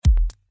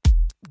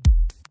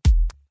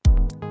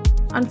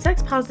On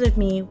Sex Positive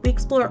Me, we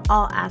explore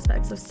all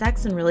aspects of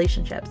sex and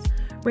relationships,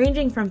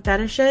 ranging from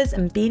fetishes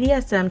and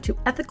BDSM to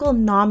ethical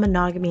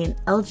non-monogamy and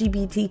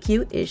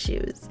LGBTQ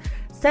issues.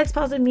 Sex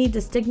Positive Me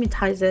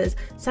destigmatizes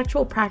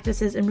sexual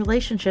practices and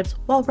relationships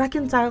while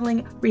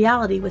reconciling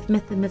reality with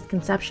myth and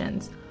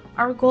misconceptions.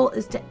 Our goal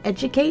is to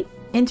educate,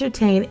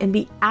 entertain, and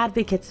be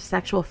advocates of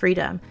sexual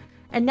freedom.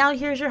 And now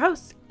here's your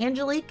hosts,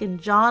 Angelique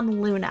and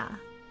John Luna.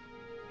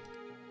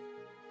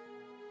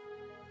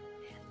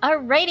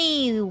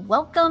 Alrighty,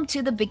 welcome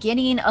to the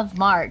beginning of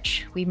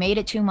March. We made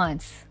it 2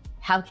 months.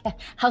 How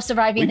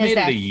surviving is that? We made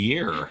it a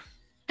year.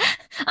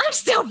 I'm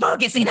still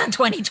focusing on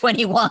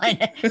 2021.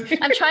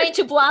 I'm trying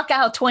to block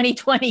out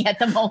 2020 at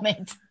the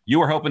moment. You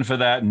were hoping for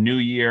that new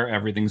year,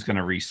 everything's going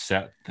to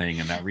reset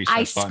thing, and that reset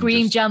I button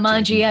screamed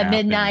Jumanji at happen.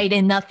 midnight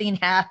and nothing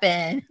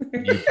happened.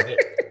 You did.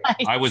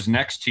 I was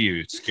next to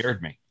you. It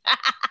scared me.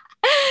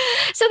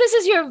 So this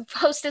is your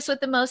hostess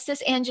with the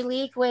mostest,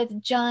 Angelique,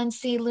 with John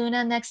C.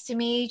 Luna next to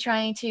me,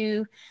 trying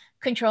to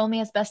control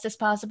me as best as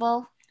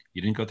possible.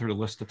 You didn't go through the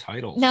list of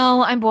titles.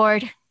 No, I'm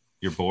bored.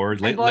 You're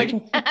bored? I'm bored.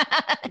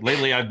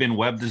 Lately, I've been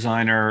web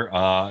designer,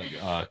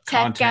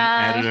 content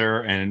guy.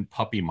 editor, and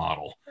puppy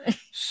model.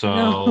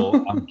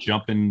 So I'm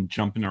jumping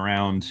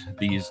around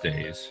these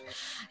days.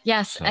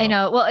 Yes, so. I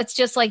know. Well, it's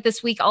just like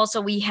this week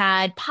also we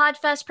had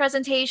PodFest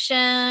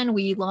presentation.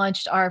 We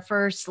launched our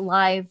first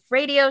live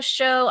radio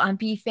show on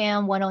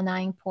BFAM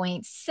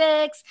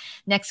 109.6.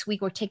 Next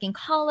week, we're taking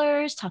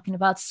callers, talking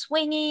about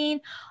swinging,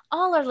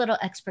 all our little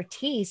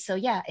expertise. So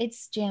yeah,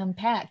 it's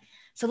jam-packed.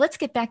 So let's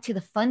get back to the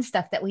fun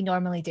stuff that we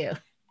normally do.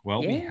 Well,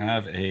 we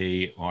have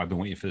I've been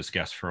waiting for this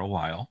guest for a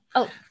while.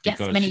 Oh, yes,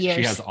 many years.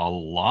 She has a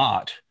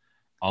lot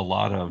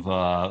of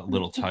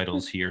little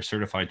titles here: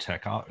 certified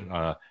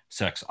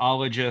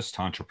sexologist,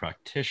 tantra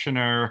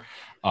practitioner,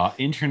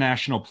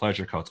 international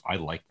pleasure coach. I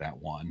like that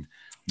one,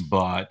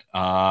 but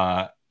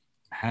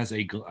has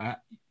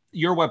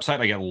your website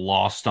I get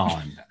lost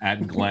on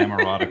at Glam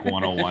Erotic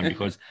 101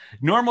 because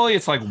normally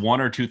it's like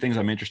one or two things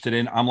I'm interested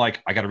in. I'm like,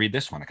 I got to read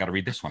this one. I got to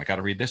read this one. I got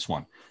to read this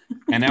one.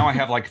 And now I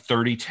have like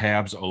 30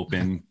 tabs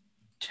open.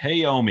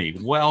 Tayomi,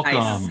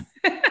 welcome.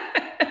 Nice.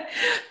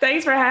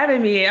 Thanks for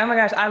having me. Oh my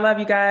gosh, I love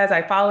you guys.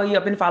 I follow you.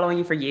 I've been following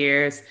you for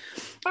years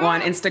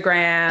on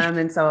Instagram.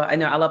 And so I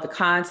know I love the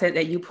content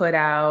that you put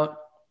out,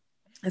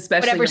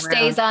 especially whatever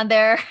stays on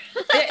there.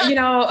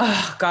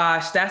 Oh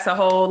gosh, that's a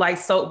whole like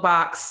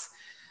soapbox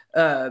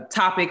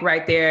topic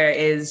right there,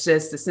 is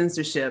just the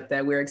censorship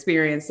that we're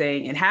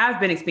experiencing and have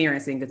been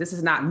experiencing, because this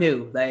is not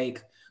new.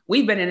 Like,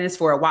 we've been in this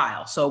for a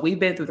while. So we've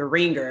been through the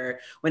ringer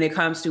when it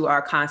comes to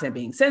our content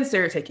being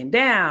censored, taken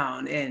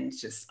down, and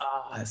just,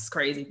 it's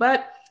crazy.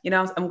 But,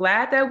 I'm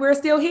glad that we're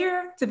still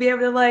here to be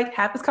able to like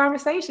have this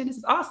conversation. This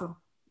is awesome.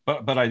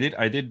 But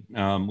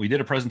we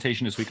did a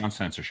presentation this week on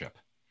censorship.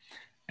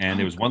 And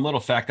there was one little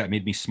fact that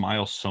made me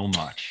smile so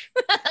much.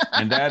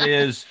 And that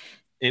is,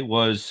 it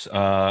was,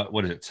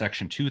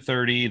 Section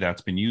 230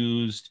 that's been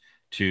used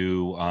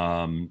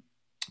to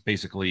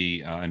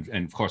basically,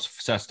 and of course,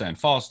 SESTA and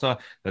FOSTA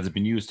that has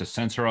been used to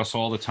censor us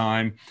all the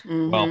time.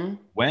 Mm-hmm. Well,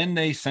 when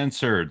they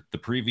censored the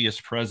previous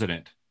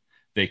president,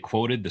 they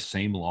quoted the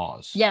same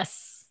laws.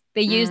 Yes.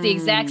 They used the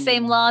exact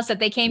same laws that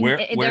they came.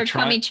 They're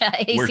trying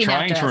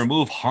to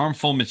remove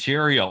harmful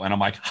material. And I'm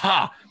like,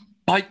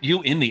 bite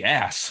you in the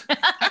ass.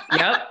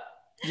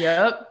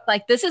 Yep.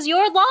 Like, this is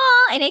your law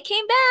and it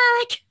came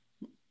back.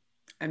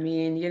 I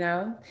mean,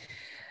 I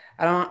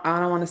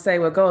don't want to say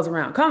what goes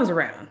around comes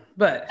around,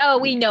 but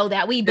we know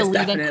that. We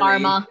believe in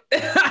karma.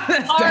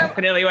 That's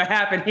definitely what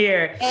happened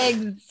here.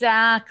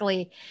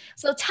 Exactly.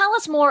 So tell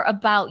us more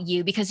about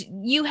you, because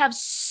you have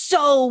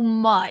so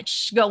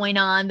much going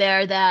on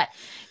there that,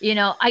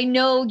 I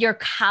know your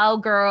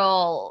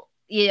cowgirl,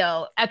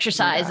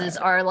 exercises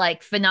are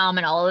like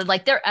phenomenal.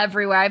 Like, they're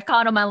everywhere. I've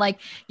caught them on like,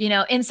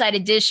 Inside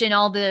Edition,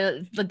 all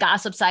the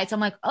gossip sites. I'm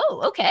like,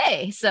 oh,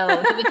 okay. So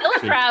the vanilla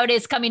crowd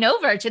is coming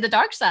over to the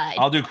dark side.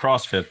 I'll do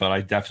CrossFit, but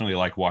I definitely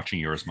like watching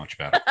yours much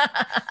better.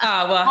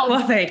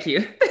 Well, thank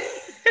you.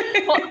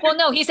 well,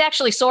 no, he's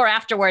actually sore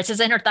afterwards. His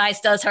inner thighs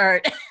does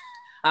hurt.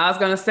 I was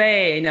going to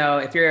say,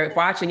 if you're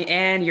watching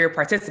and you're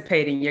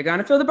participating, you're going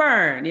to feel the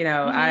burn.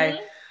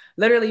 I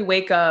literally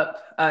wake up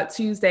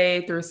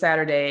Tuesday through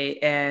Saturday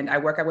and I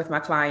work out with my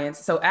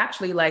clients. So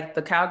actually, like,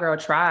 the Cowgirl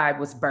Tribe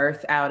was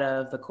birthed out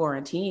of the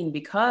quarantine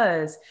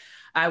because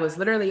I was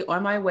literally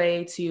on my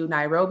way to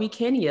Nairobi,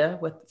 Kenya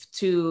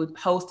to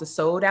host a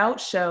sold out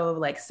show of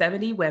like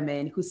 70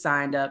 women who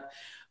signed up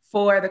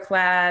for the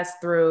class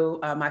through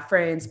my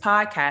friend's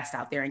podcast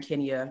out there in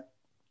Kenya,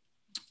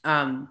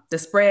 the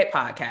Spread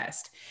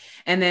podcast.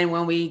 And then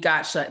when we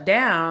got shut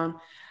down,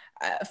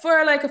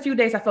 for like a few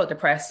days, I felt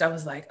depressed. I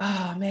was like,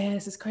 oh man,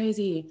 this is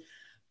crazy.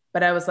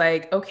 But I was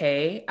like,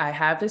 okay, I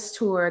have this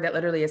tour that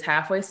literally is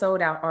halfway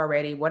sold out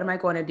already. What am I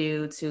going to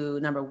do to,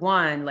 number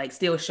one, like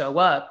still show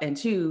up, and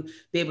two,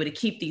 be able to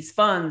keep these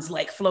funds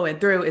like flowing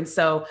through? And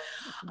so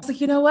I was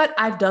like, you know what?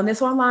 I've done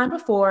this online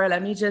before.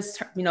 Let me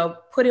just,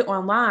 put it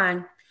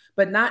online,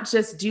 but not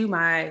just do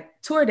my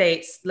tour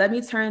dates, let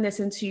me turn this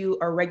into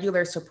a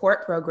regular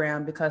support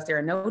program because there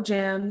are no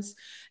gyms,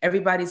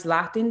 everybody's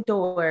locked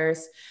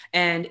indoors.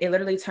 And it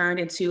literally turned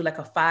into like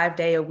a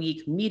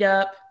 5-day-a-week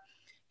meetup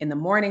in the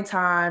morning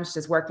times,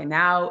 just working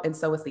out. And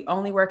so it's the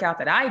only workout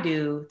that I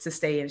do to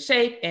stay in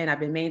shape. And I've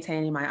been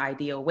maintaining my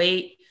ideal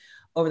weight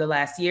over the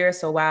last year.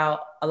 So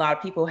while a lot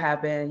of people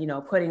have been,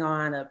 putting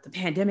on the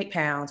pandemic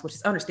pounds, which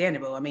is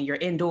understandable. I mean, you're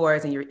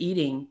indoors and you're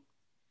eating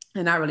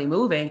and not really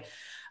moving.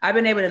 I've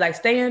been able to like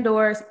stay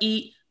indoors,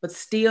 eat, but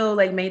still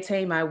like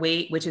maintain my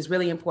weight, which is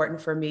really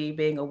important for me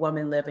being a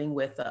woman living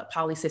with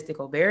polycystic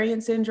ovarian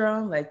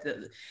syndrome.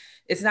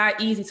 It's not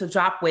easy to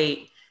drop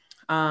weight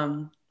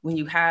when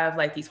you have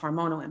like these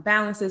hormonal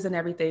imbalances and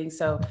everything.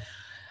 So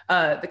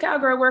the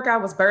cowgirl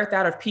workout was birthed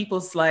out of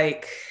people's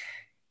like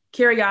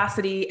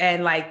curiosity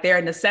and like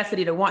their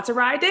necessity to want to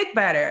ride dick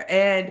better.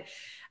 And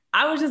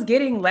I was just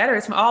getting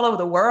letters from all over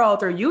the world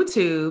through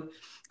YouTube.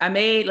 I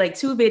made like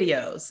 2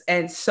 videos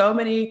and so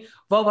many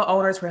vulva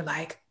owners were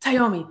like,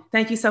 Tayomi,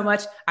 thank you so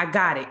much. I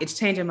got it. It's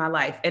changing my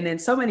life. And then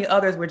so many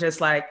others were just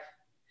like,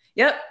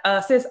 yep,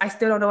 sis, I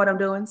still don't know what I'm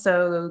doing.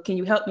 So can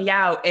you help me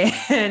out?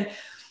 And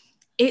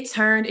it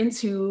turned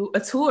into a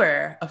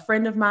tour. A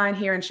friend of mine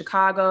here in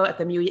Chicago at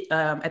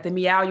the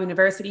Meow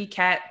University,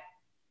 Kat,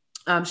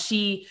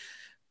 she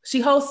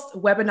hosts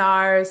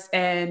webinars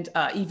and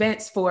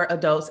events for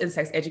adults in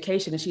sex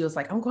education. And she was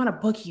like, I'm going to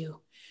book you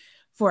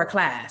for a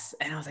class.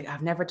 And I was like,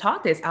 I've never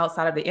taught this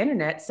outside of the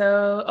internet.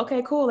 So,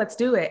 okay, cool, let's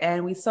do it.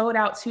 And we sold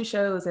out 2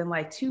 shows in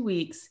like 2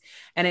 weeks.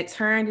 And it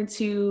turned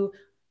into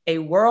a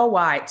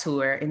worldwide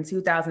tour in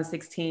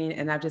 2016.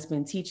 And I've just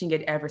been teaching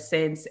it ever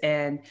since.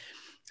 And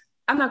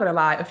I'm not going to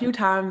lie, a few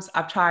times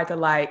I've tried to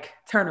like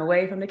turn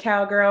away from the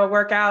cowgirl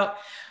workout,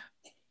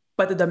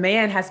 but the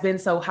demand has been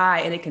so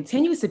high and it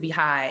continues to be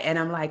high. And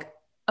I'm like,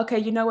 okay,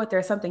 you know what?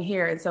 There's something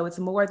here. And so it's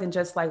more than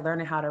just like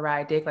learning how to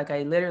ride dick. Like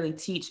I literally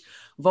teach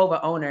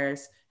vulva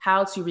owners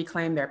how to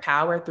reclaim their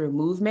power through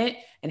movement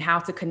and how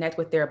to connect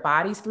with their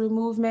bodies through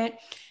movement.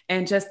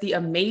 And just the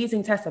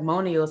amazing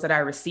testimonials that I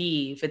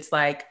receive. It's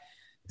like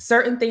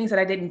certain things that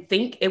I didn't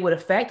think it would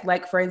affect.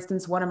 Like for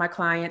instance, one of my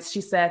clients,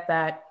 she said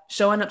that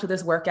showing up to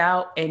this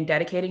workout and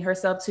dedicating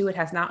herself to it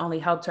has not only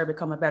helped her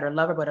become a better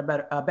lover,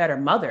 but a better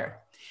mother.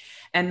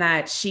 And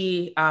that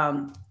she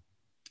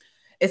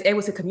is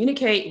able to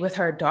communicate with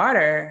her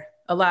daughter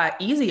a lot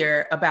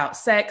easier about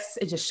sex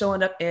and just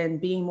showing up and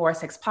being more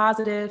sex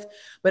positive,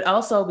 but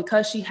also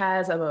because she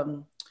has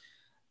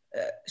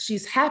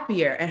she's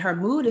happier and her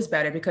mood is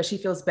better because she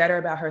feels better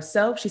about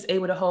herself. She's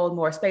able to hold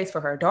more space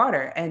for her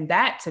daughter. And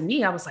that to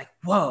me, I was like,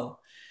 whoa,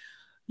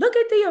 look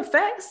at the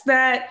effects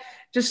that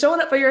just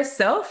showing up for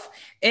yourself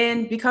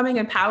and becoming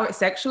empowered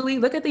sexually.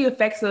 Look at the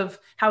effects of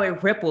how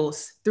it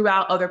ripples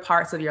throughout other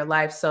parts of your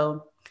life.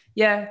 So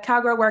yeah,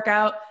 cowgirl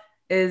workout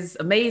is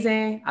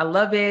amazing. I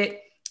love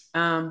it.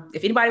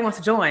 If anybody wants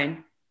to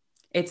join,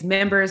 it's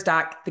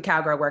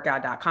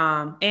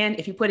members.thecowgirlworkout.com. And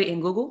if you put it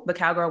in Google, the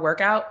cowgirl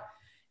workout,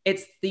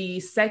 it's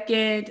the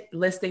second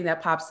listing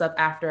that pops up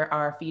after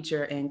our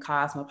feature in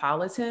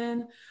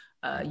Cosmopolitan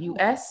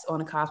US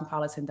on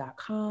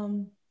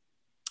cosmopolitan.com.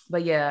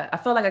 But yeah, I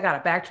feel like I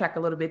got to backtrack a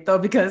little bit though,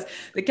 because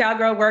the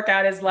cowgirl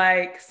workout is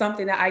like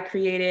something that I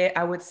created,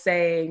 I would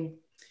say,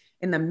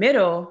 in the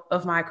middle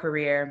of my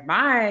career.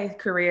 My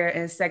career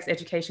in sex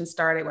education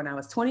started when I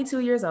was 22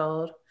 years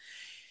old.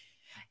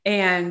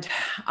 And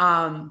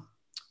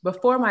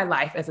before my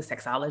life as a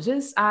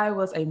sexologist, I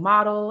was a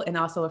model and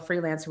also a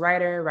freelance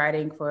writer,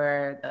 writing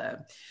for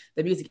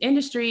the music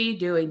industry,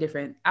 doing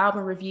different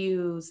album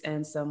reviews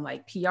and some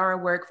like PR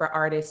work for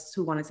artists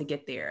who wanted to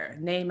get their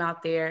name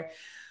out there.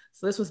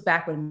 So this was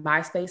back when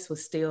MySpace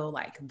was still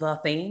like the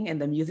thing and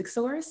the music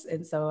source.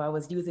 And so I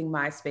was using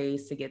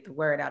MySpace to get the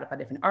word out about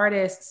different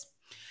artists.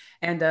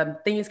 And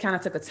things kind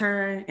of took a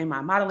turn in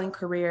my modeling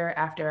career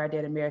after I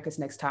did America's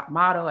Next Top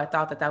Model. I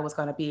thought that that was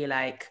going to be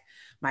like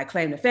my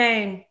claim to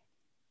fame.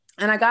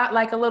 And I got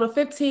like a little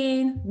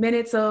 15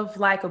 minutes of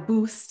like a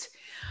boost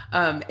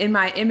in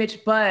my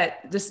image,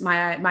 but just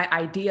my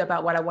idea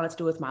about what I wanted to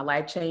do with my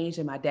life changed.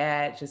 And my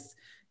dad just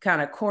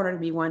kind of cornered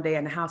me one day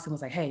in the house and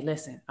was like, hey,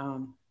 listen,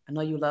 I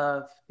know you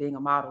love being a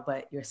model,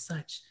 but you're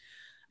such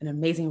an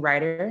amazing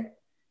writer.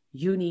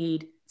 You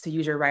need to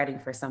use your writing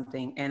for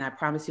something. And I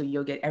promise you,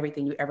 you'll get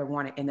everything you ever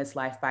wanted in this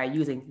life by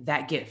using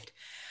that gift.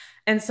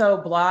 And so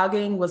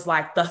blogging was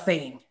like the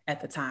thing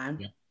at the time.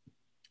 Yeah.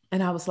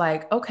 And I was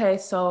like, okay,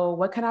 so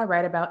what can I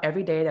write about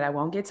every day that I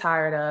won't get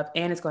tired of?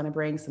 And it's going to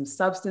bring some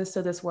substance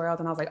to this world.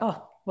 And I was like,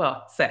 oh,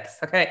 well, sex.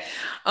 Okay.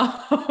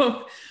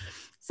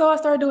 So I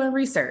started doing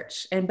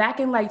research. And back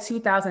in like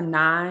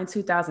 2009,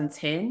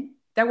 2010,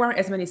 there weren't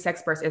as many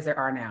sexperts as there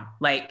are now.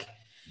 Like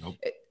nope.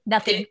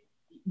 Nothing.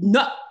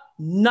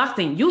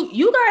 Nothing.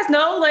 You guys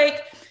know,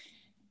 like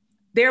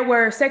there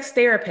were sex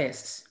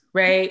therapists,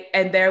 right?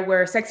 And there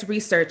were sex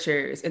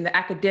researchers and the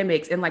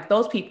academics and like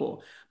those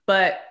people.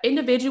 But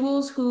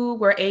individuals who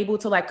were able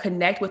to like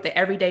connect with the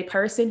everyday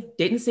person,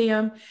 didn't see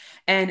them,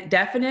 and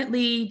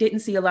definitely didn't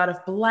see a lot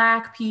of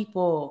Black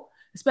people,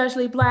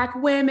 especially Black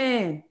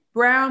women,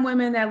 brown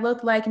women that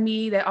looked like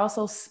me, that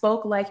also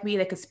spoke like me,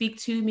 that could speak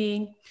to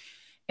me.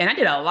 And I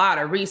did a lot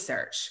of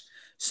research.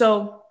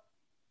 So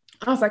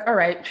I was like, all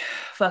right,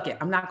 fuck it.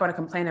 I'm not going to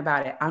complain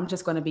about it. I'm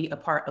just going to be a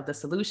part of the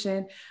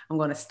solution. I'm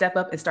going to step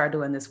up and start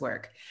doing this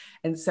work.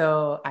 And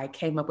so I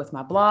came up with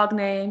my blog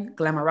name,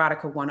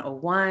 Glamoratica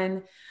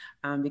 101,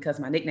 because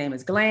my nickname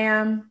is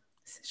Glam,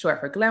 short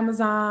for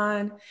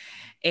Glamazon.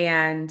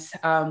 And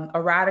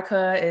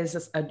erotica is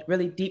just a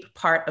really deep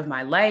part of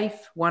my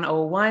life,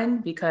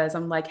 101, because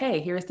I'm like, hey,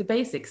 here's the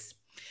basics.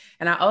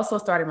 And I also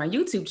started my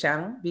YouTube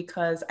channel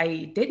because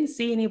I didn't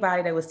see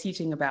anybody that was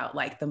teaching about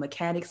like the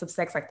mechanics of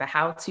sex, like the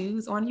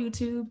how-tos on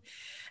YouTube.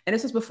 And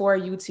this was before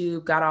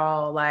YouTube got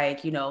all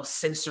like,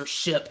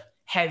 censorship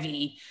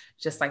heavy,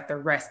 just like the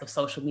rest of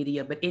social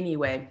media. But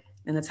anyway,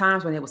 in the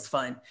times when it was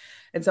fun.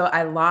 And so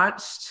I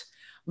launched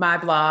my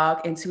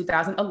blog in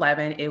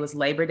 2011. It was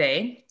Labor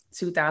Day,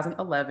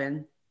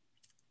 2011.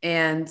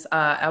 And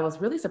I was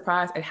really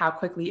surprised at how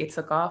quickly it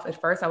took off. At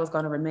first, I was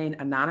going to remain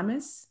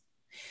anonymous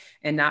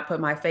and not put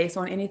my face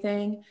on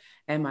anything.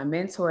 And my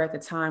mentor at the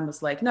time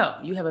was like, no,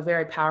 you have a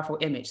very powerful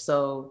image.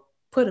 So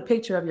put a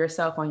picture of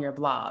yourself on your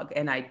blog.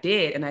 And I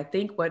did. And I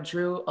think what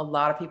drew a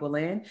lot of people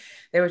in,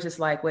 they were just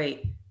like,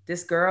 wait,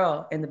 this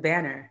girl in the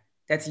banner,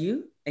 that's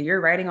you? And you're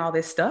writing all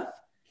this stuff?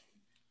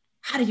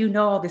 How do you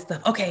know all this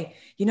stuff? Okay,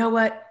 you know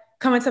what?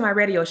 Come into my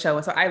radio show.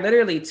 And so I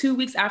literally 2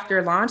 weeks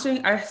after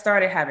launching, I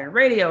started having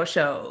radio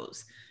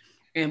shows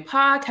and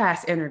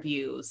podcast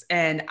interviews.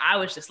 And I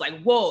was just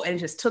like, whoa, and it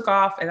just took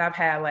off. And I've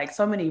had like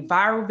so many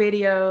viral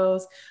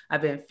videos.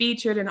 I've been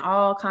featured in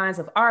all kinds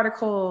of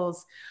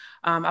articles.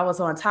 I was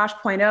on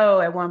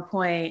Tosh.0 at one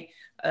point,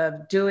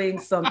 doing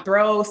some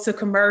throws to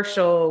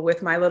commercial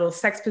with my little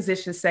sex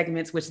position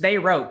segments, which they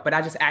wrote, but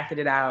I just acted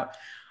it out.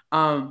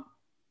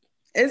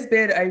 It's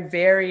been a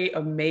very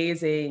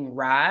amazing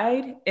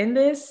ride in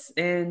this.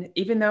 And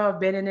even though I've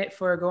been in it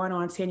for going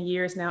on 10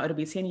 years now, it'll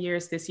be 10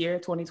 years this year,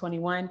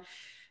 2021.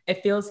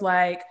 It feels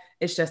like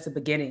it's just the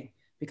beginning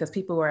because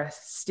people are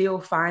still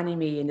finding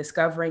me and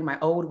discovering my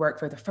old work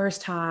for the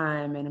first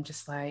time. And I'm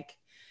just like,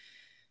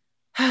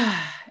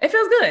 it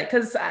feels good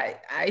because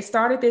I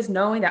started this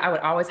knowing that I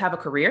would always have a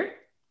career.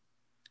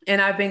 And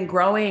I've been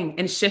growing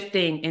and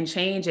shifting and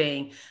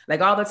changing.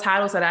 Like all the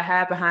titles that I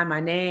have behind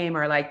my name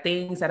are like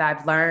things that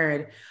I've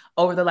learned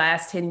over the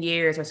last 10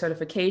 years or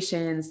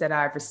certifications that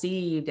I've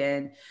received.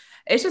 And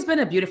it's just been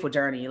a beautiful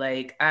journey.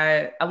 Like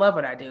I love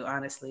what I do,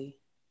 honestly.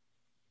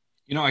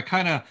 I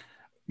kind of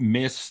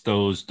miss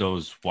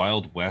those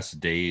Wild West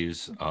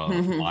days of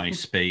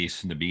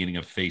MySpace and the beginning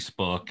of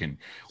Facebook, and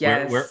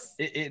yes. where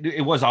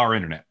it was our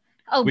internet.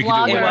 Oh, we could do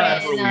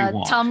Blogger and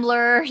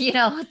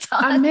Tumblr,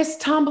 I miss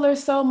Tumblr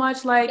so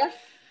much. Like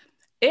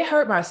it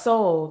hurt my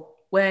soul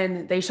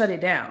when they shut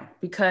it down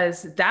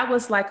because that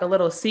was like a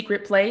little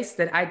secret place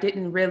that I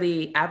didn't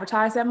really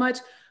advertise that much,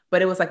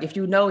 but it was like, if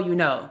you know, you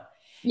know.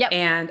 Yep.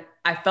 And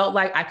I felt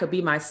like I could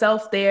be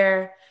myself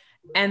there.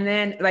 And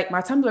then like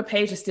my Tumblr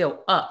page is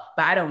still up,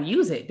 but I don't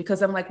use it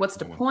because I'm like, what's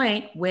the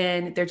point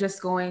when they're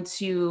just going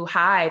to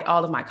hide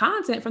all of my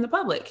content from the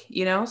public,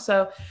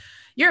 So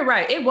you're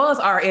right. It was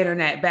our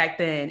internet back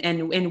then.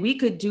 And we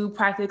could do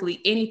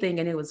practically anything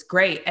and it was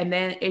great. And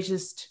then they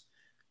just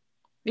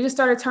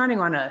started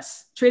turning on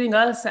us, treating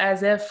us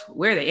as if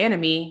we're the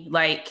enemy,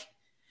 like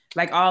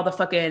all the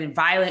fucking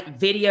violent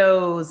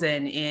videos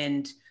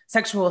and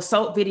sexual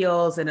assault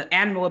videos and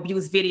animal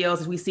abuse videos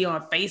that we see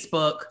on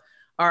Facebook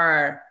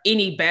are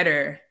any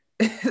better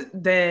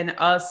than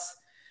us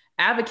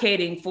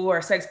advocating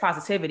for sex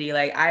positivity.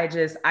 Like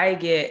I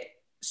get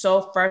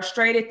so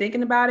frustrated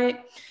thinking about it.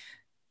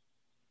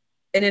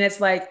 And then it's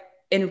like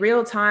in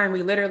real time,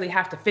 we literally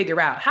have to figure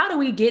out how do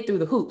we get through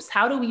the hoops?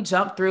 How do we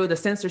jump through the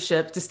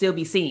censorship to still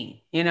be seen?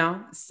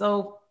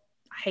 So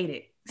I hate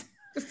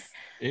it.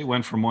 It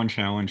went from one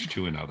challenge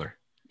to another.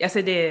 Yes,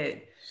 it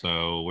did.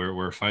 So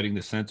we're fighting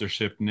the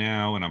censorship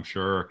now, and I'm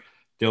sure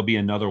there'll be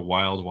another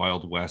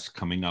Wild West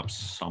coming up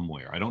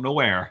somewhere. I don't know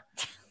where,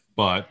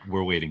 but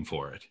we're waiting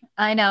for it.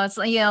 I know. It's,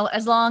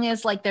 as long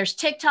as like there's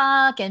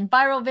TikTok and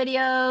viral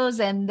videos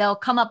and they'll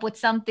come up with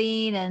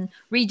something and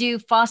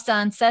redo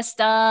Fosta and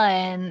Sesta.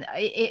 And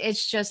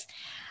it's just,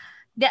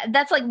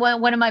 that's like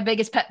one of my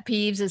biggest pet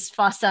peeves is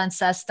Fosta and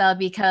Sesta,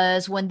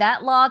 because when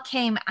that law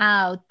came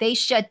out, they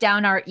shut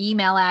down our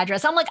email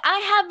address. I'm like, I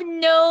have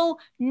no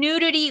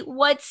nudity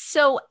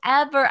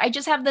whatsoever. I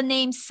just have the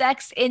name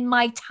sex in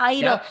my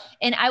title. Yep.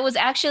 And I was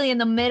actually in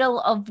the middle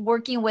of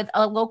working with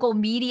a local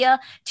media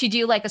to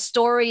do like a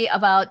story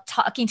about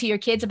talking to your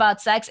kids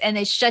about sex. And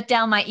they shut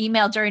down my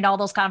email during all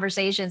those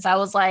conversations. I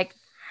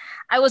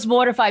was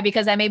mortified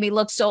because that made me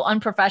look so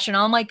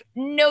unprofessional. I'm like,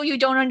 no, you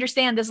don't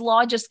understand. This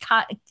law just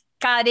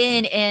got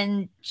in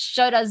and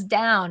shut us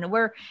down.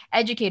 We're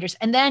educators.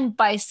 And then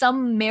by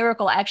some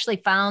miracle, I actually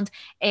found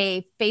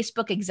a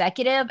Facebook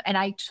executive and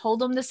I told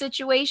them the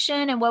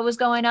situation and what was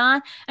going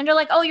on. And they're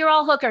like, oh, you're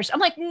all hookers. I'm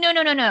like, no.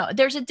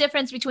 There's a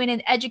difference between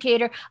an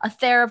educator, a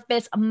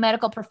therapist, a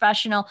medical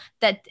professional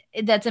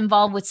that's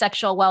involved with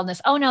sexual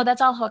wellness. Oh no,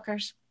 that's all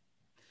hookers.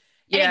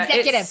 Yeah, an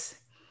executive.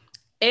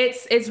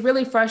 It's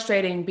really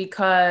frustrating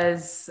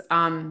because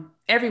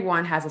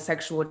everyone has a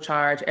sexual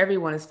charge.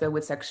 Everyone is filled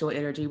with sexual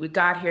energy. We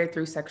got here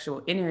through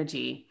sexual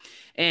energy,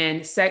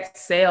 and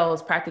sex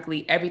sells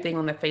practically everything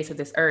on the face of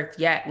this earth.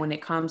 Yet, when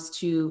it comes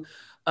to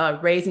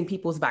raising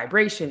people's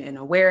vibration and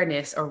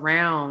awareness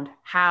around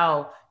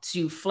how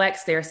to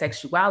flex their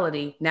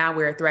sexuality, now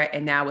we're a threat,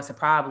 and now it's a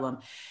problem.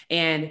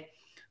 And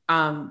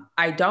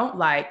I don't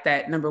like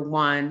that, number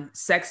one,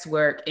 sex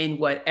work in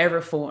whatever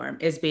form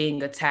is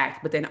being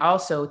attacked. But then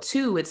also,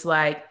 two, it's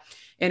like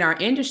in our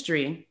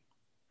industry,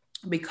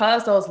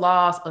 because those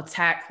laws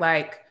attack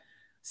like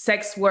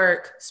sex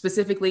work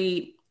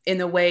specifically in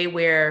the way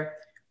where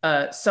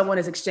someone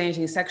is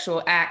exchanging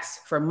sexual acts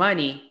for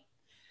money,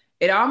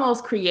 it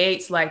almost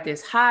creates like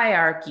this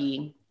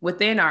hierarchy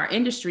within our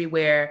industry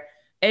where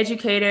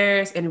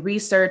educators and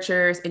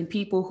researchers and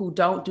people who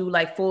don't do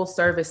like full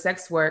service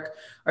sex work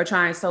are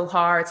trying so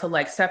hard to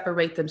like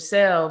separate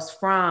themselves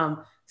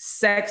from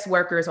sex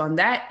workers on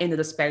that end of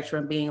the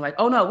spectrum, being like,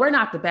 oh no, we're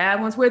not the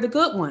bad ones, we're the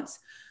good ones.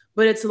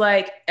 But it's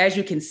like, as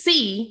you can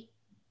see,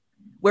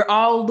 we're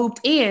all looped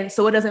in.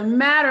 So it doesn't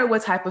matter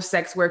what type of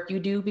sex work you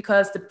do,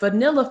 because the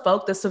vanilla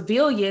folk, the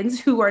civilians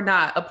who are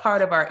not a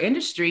part of our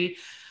industry,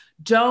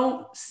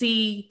 don't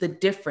see the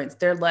difference.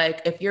 They're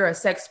like, if you're a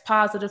sex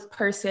positive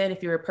person,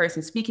 if you're a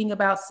person speaking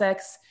about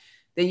sex,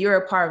 then you're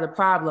a part of the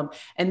problem.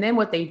 And then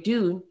what they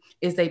do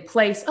is they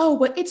place, oh,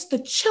 but it's the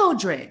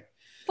children.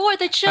 For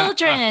the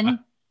children.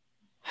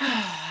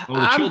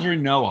 Well, the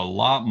children know a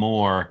lot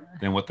more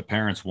than what the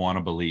parents want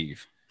to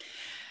believe.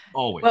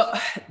 Always.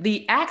 Well,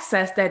 the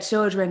access that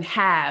children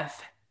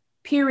have,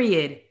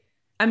 period.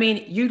 I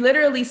mean, you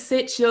literally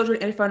sit children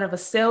in front of a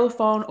cell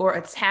phone or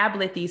a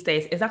tablet these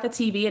days. It's not the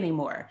TV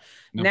anymore.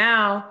 No.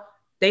 Now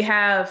they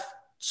have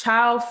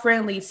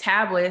child-friendly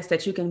tablets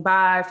that you can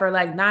buy for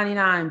like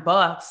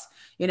 $99.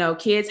 You know,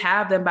 kids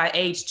have them by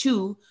age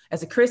 2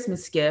 as a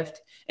Christmas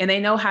gift, and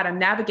they know how to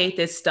navigate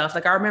this stuff.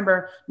 Like I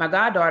remember my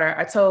goddaughter,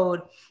 I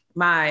told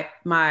my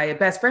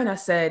best friend, I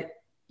said,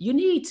 you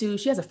need to,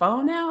 she has a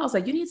phone now. I was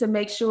like, you need to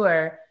make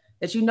sure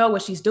that you know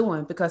what she's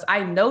doing, because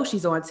I know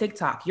she's on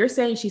TikTok. You're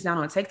saying she's not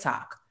on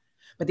TikTok,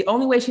 but the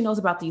only way she knows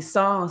about these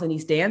songs and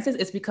these dances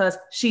is because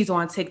she's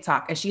on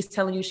TikTok, and she's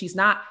telling you she's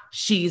not,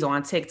 she's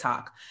on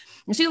TikTok.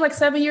 And she's like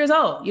 7 years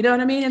old, you know what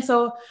I mean? And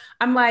so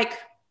I'm like,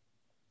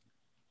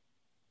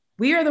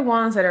 we are the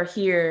ones that are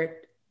here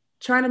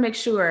trying to make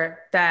sure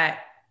that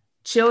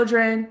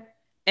children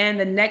and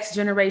the next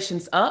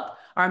generations up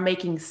are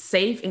making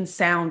safe and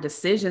sound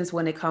decisions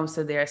when it comes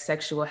to their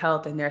sexual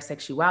health and their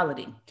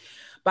sexuality.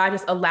 By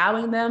just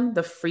allowing them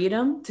the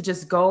freedom to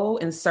just go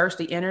and search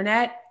the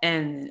internet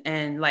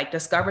and like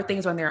discover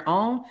things on their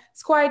own,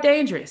 it's quite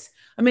dangerous.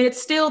 I mean,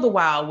 it's still the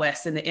Wild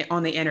West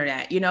on the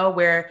internet, you know,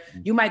 where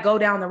you might go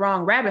down the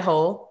wrong rabbit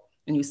hole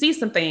and you see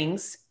some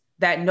things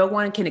that no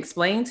one can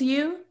explain to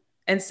you.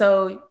 And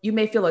so you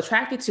may feel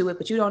attracted to it,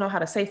 but you don't know how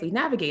to safely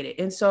navigate it.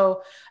 And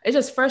so it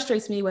just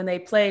frustrates me when they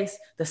place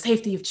the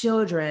safety of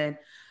children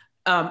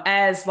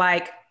as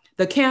like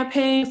the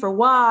campaign for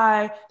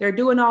why they're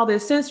doing all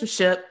this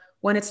censorship,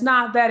 when it's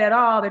not that at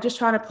all. They're just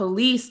trying to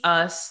police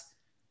us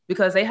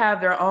because they have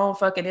their own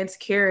fucking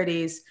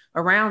insecurities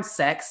around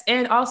sex.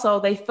 And also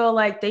they feel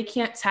like they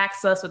can't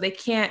tax us or they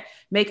can't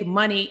make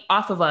money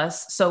off of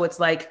us. So it's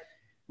like,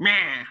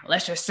 man,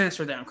 let's just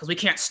censor them because we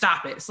can't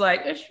stop it. It's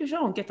like, you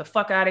don't get the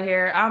fuck out of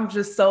here. I'm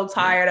just so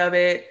tired of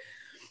it.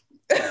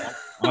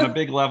 On a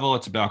big level,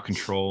 it's about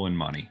control and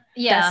money.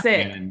 Yeah. That's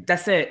it. And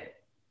that's it.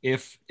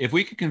 If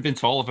we could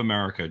convince all of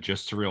America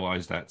just to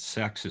realize that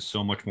sex is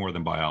so much more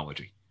than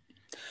biology.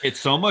 It's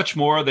so much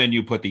more than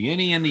you put the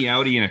innie and the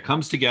outie and it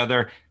comes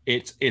together.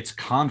 It's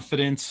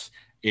confidence,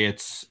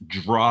 it's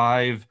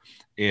drive,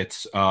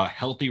 it's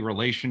healthy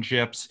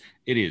relationships.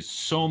 It is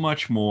so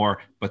much more,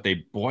 but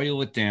they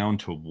boil it down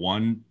to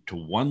one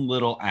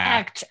little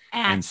act.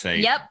 And say,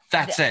 yep,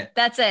 that's it.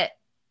 That's it.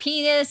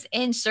 Penis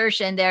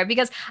insertion there.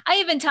 Because I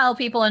even tell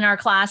people in our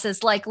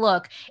classes, like,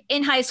 look,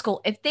 in high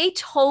school, if they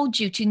told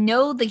you to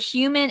know the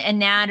human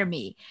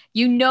anatomy,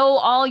 you know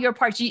all your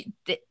parts,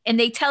 and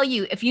they tell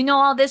you, if you know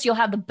all this, you'll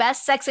have the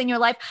best sex in your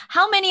life.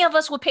 How many of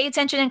us would pay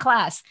attention in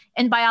class,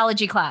 in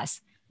biology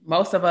class?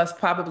 Most of us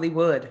probably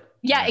would.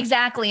 Yeah,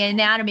 exactly.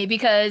 Anatomy,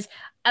 because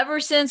ever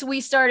since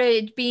we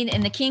started being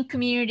in the kink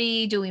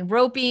community, doing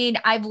roping,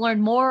 I've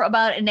learned more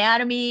about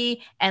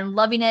anatomy and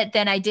loving it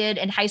than I did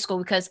in high school,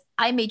 because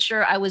I made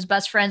sure I was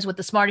best friends with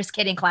the smartest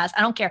kid in class.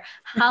 I don't care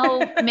how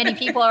many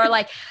people are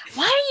like,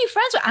 why are you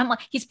friends with? I'm like,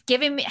 he's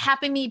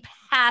helping me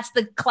pass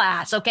the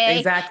class. Okay.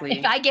 Exactly.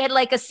 If I get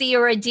like a C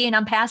or a D and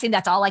I'm passing,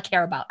 that's all I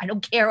care about. I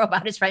don't care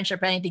about his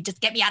friendship or anything.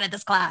 Just get me out of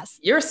this class.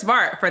 You're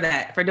smart for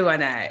doing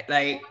that.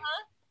 Like,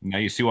 now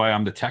you see why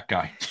I'm the tech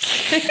guy.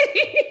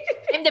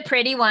 I'm the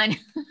pretty one.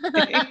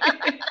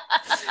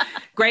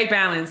 Great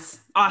balance.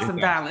 Awesome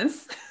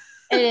balance.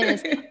 It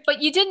is.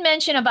 But you did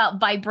mention about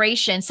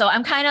vibration. So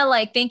I'm kind of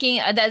like thinking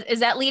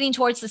is that leading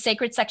towards the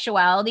sacred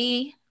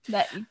sexuality?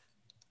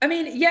 I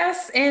mean,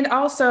 yes. And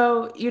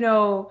also, you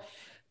know,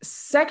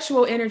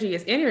 sexual energy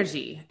is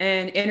energy,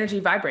 and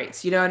energy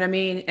vibrates, you know what I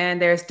mean? And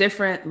there's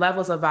different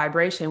levels of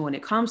vibration when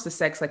it comes to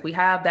sex. Like we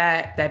have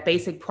that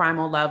basic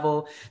primal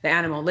level, the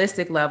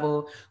animalistic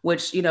level,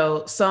 which, you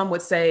know, some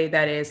would say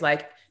that is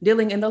like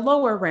dealing in the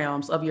lower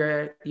realms of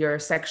your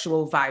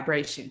sexual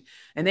vibration.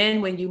 And then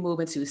when you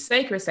move into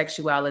sacred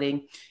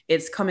sexuality,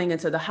 it's coming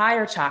into the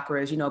higher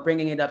chakras, you know,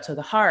 bringing it up to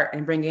the heart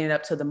and bringing it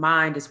up to the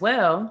mind as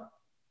well.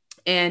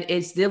 And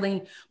it's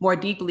dealing more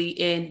deeply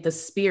in the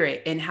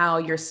spirit and how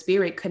your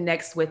spirit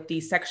connects with the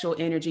sexual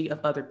energy of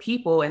other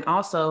people, and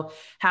also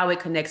how it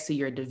connects to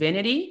your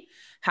divinity,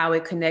 how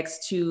it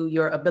connects to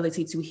your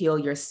ability to heal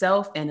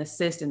yourself and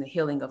assist in the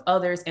healing of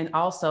others, and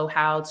also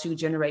how to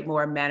generate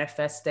more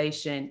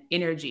manifestation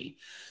energy.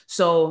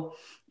 So,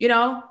 you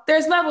know,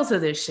 there's levels to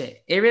this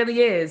shit. It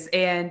really is.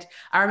 And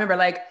I remember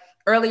like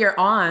earlier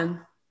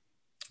on,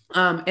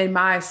 in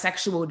my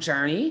sexual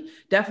journey,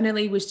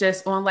 definitely was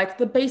just on like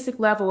the basic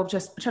level of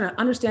just trying to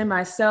understand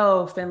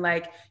myself and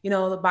like, you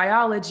know, the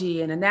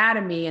biology and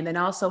anatomy, and then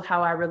also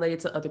how I relate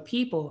to other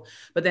people.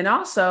 But then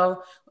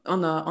also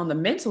on the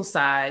mental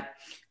side,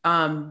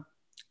 and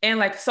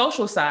like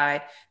social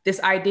side,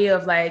 this idea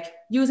of like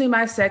using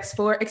my sex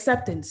for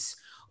acceptance,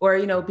 or,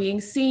 you know,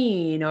 being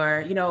seen,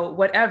 or, you know,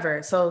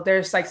 whatever. So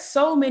there's like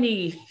so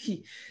many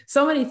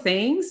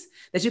things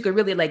that you could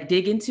really like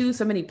dig into,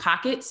 so many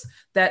pockets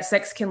that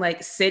sex can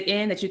like sit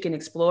in that you can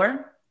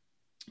explore.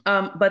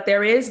 But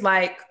there is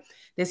like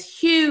this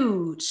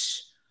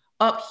huge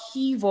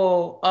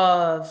upheaval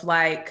of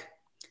like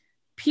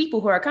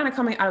people who are kind of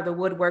coming out of the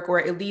woodwork, or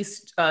at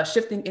least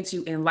shifting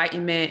into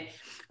enlightenment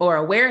or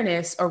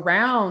awareness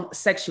around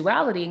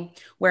sexuality,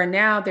 where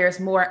now there's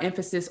more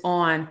emphasis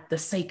on the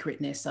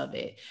sacredness of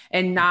it,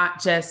 and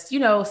not just, you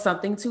know,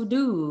 something to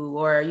do,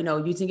 or, you know,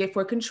 using it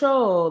for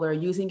control, or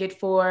using it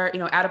for, you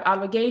know, out of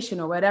obligation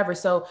or whatever.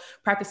 So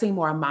practicing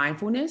more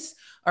mindfulness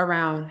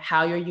around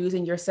how you're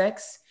using your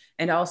sex,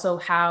 and also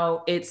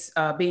how it's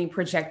being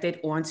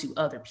projected onto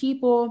other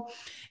people.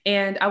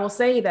 And I will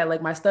say that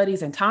like my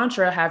studies in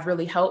Tantra have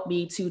really helped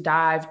me to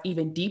dive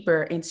even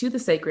deeper into the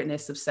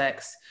sacredness of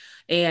sex.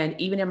 And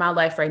even in my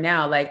life right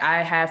now, like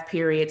I have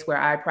periods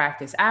where I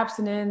practice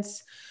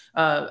abstinence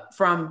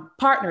from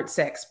partnered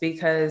sex,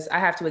 because I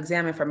have to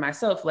examine for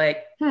myself,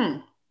 like,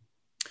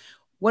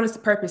 what is the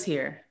purpose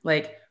here?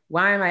 Like,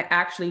 why am I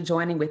actually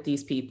joining with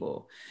these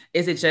people?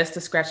 Is it just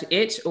to scratch an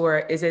itch, or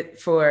is it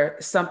for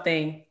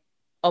something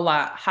a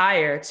lot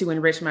higher to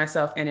enrich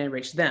myself and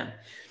enrich them?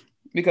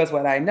 Because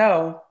what I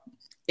know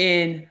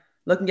in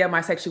looking at my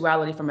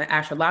sexuality from an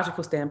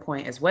astrological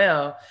standpoint as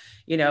well,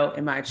 you know,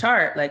 in my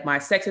chart, like my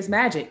sex is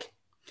magic.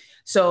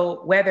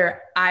 So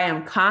whether I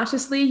am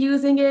consciously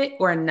using it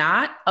or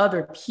not,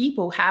 other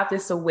people have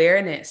this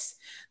awareness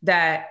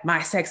that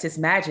my sex is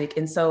magic.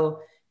 And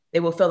so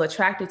they will feel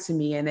attracted to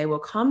me, and they will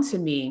come to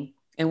me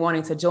and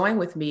wanting to join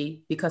with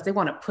me because they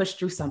want to push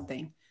through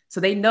something.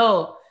 So they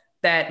know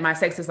that my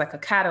sex is like a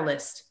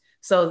catalyst.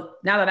 So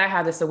now that I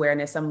have this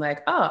awareness, I'm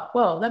like, oh,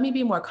 well, let me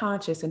be more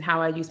conscious in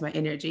how I use my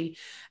energy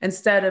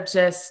instead of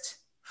just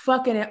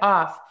fucking it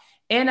off.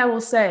 And I will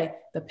say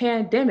the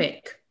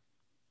pandemic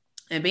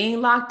and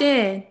being locked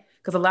in,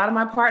 because a lot of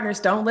my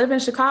partners don't live in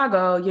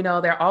Chicago, you know,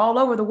 they're all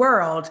over the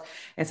world.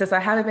 And since I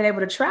haven't been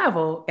able to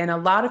travel, and a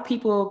lot of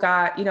people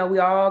got, you know, we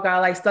all got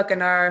like stuck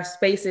in our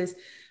spaces,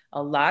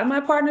 a lot of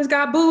my partners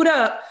got booed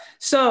up.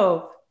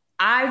 So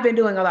I've been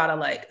doing a lot of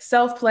like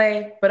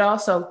self-play, but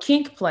also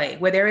kink play,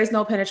 where there is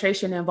no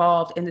penetration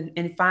involved,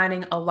 in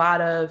finding a lot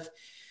of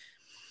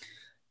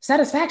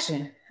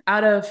satisfaction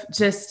out of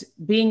just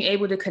being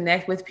able to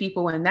connect with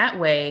people in that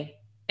way,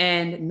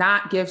 and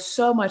not give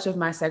so much of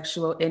my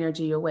sexual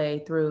energy away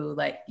through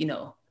like, you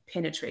know,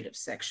 penetrative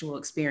sexual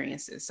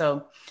experiences.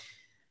 So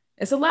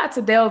it's a lot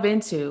to delve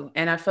into.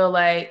 And I feel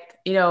like,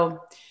 you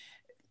know,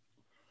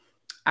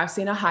 I've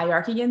seen a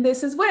hierarchy in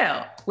this as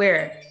well,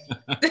 where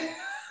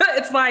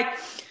it's like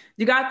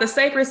you got the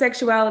sacred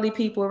sexuality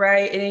people,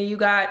 right? And then you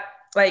got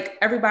like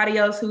everybody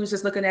else who's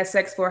just looking at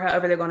sex for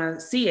however they're going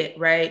to see it,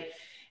 right?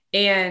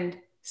 And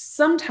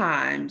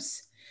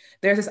sometimes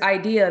there's this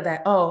idea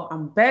that, oh,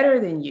 I'm better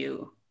than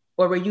you,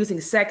 or we're using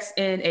sex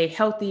in a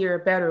healthier,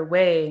 better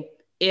way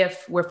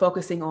if we're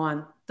focusing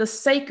on the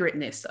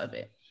sacredness of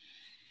it.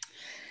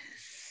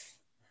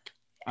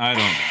 I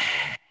don't know.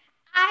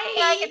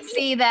 I can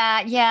see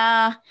that.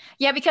 Yeah.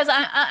 Yeah. Because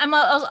I'm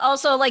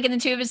also like an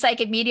intuitive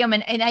psychic medium,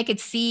 and I could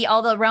see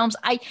all the realms.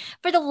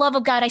 For the love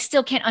of God, I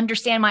still can't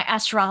understand my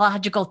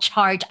astrological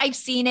chart. I've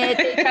seen it.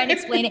 They're trying to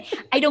explain it.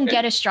 I don't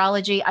get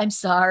astrology. I'm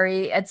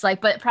sorry. It's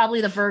like, but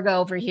probably the Virgo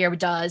over here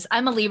does.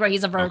 I'm a Libra.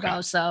 He's a Virgo.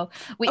 Okay. So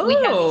we have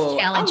these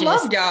challenges. I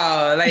love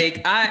y'all.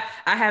 Like I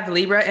have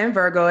Libra and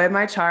Virgo in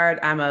my chart.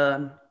 I'm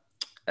a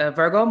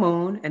Virgo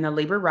moon and a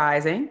Libra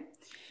rising.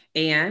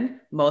 And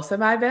most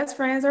of my best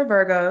friends are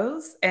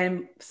Virgos,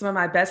 and some of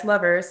my best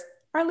lovers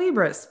are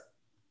Libras.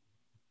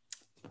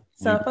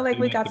 So I feel like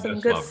we got some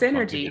good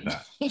synergy.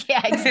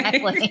 Yeah,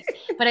 exactly.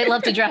 But I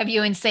love to drive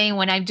you insane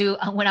when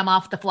I'm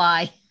off the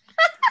fly.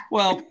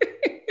 Well,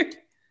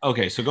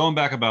 okay. So going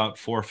back about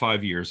 4 or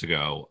 5 years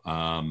ago,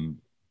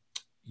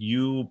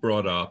 you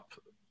brought up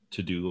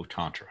to do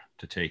Tantra,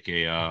 to take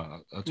a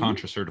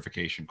Tantra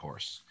certification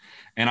course.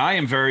 And I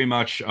am very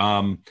much,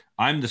 I'm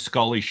the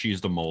Scully,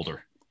 she's the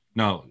Mulder.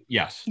 No,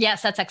 yes.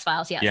 Yes, that's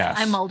X-Files. Yes. Yes.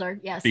 I'm Mulder.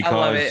 Yes. Because I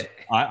love it.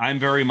 I'm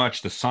very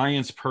much the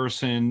science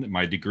person.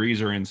 My degrees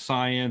are in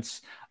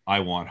science. I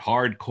want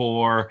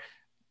hardcore.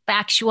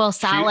 Factual,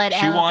 solid.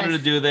 She wanted to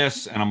do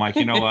this. And I'm like,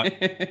 you know what?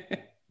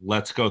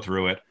 Let's go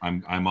through it.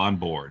 I'm on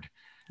board.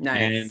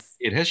 Nice. And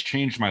it has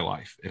changed my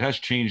life. It has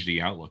changed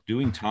the outlook.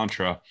 Doing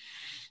Tantra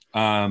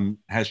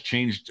has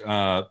changed,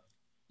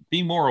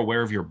 being more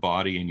aware of your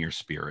body and your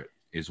spirit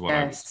is what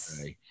I would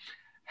say.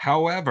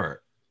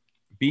 However,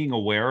 being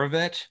aware of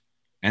it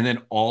and then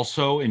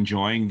also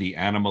enjoying the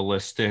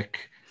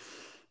animalistic,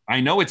 I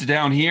know it's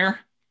down here,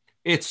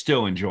 it's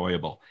still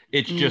enjoyable.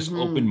 It's just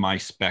opened my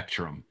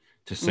spectrum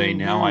to say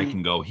now I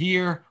can go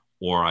here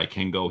or I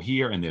can go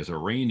here, and there's a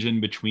range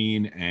in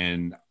between,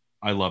 and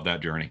I love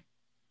that journey.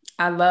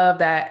 I love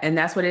that. And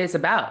that's what it is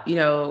about. You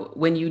know,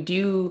 when you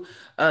do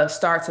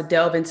start to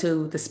delve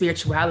into the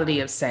spirituality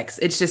of sex,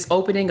 it's just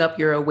opening up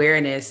your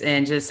awareness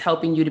and just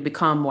helping you to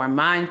become more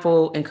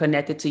mindful and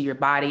connected to your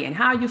body and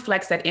how you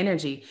flex that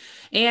energy.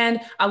 And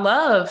I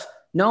love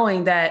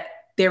knowing that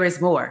there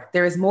is more.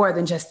 There is more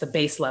than just the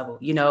base level,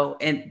 you know,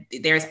 and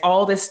there's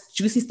all this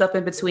juicy stuff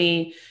in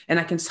between. And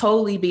I can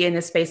totally be in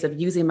this space of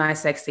using my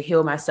sex to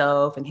heal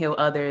myself and heal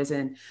others.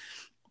 And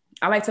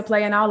I like to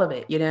play in all of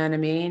it, you know what I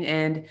mean?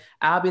 And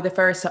I'll be the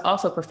first to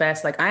also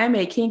profess, like, I am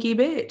a kinky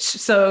bitch.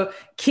 So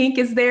kink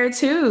is there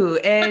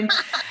too. And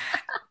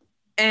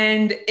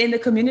and in the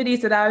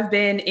communities that I've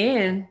been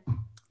in,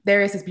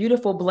 there is this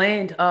beautiful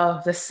blend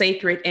of the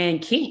sacred and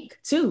kink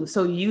too.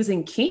 So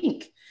using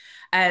kink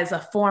as a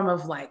form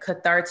of like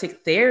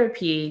cathartic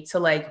therapy to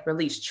like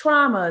release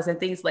traumas and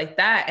things like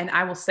that. And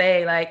I will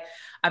say, like,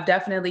 I've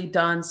definitely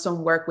done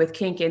some work with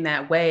kink in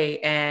that way.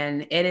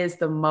 And it is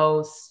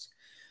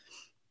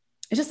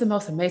it's just the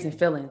most amazing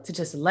feeling to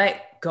just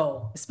let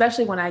go,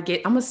 especially when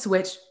I'm a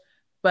switch,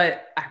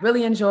 but I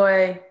really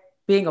enjoy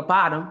being a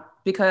bottom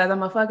because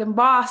I'm a fucking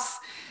boss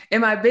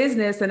in my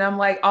business and I'm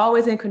like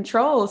always in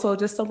control. So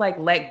just to like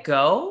let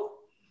go,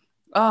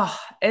 oh,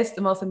 it's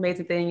the most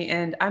amazing thing.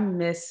 And I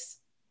miss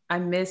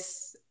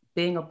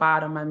being a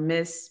bottom. I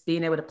miss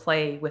being able to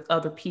play with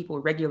other people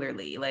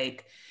regularly.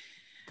 Like,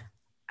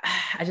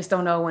 I just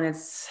don't know when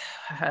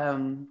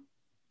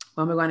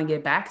when we're going to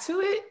get back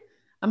to it.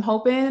 I'm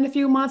hoping in a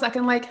few months I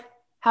can like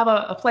have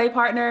a play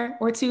partner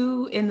or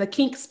two in the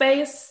kink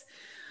space,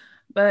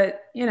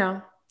 but you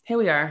know, here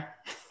we are.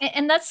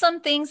 And that's some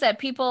things that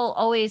people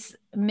always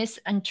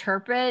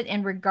misinterpret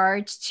in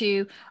regards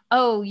to,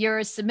 oh, you're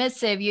a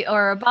submissive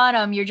or a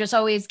bottom. You're just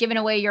always giving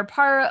away your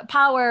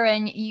power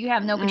and you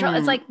have no control.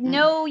 It's like,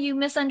 no, you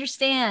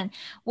misunderstand.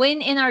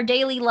 When in our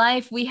daily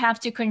life, we have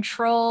to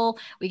control,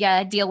 we got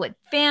to deal with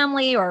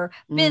family or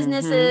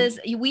businesses.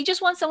 We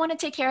just want someone to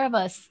take care of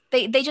us.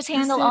 They just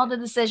handle all the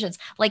decisions.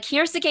 Like,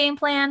 here's the game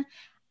plan.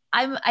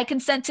 I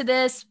consent to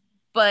this,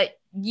 but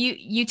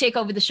you take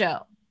over the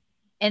show.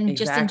 And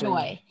just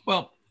enjoy.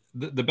 Well,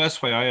 the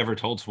best way I ever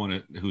told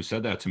someone who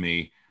said that to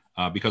me,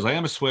 because I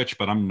am a switch,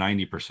 but I'm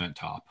 90%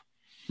 top.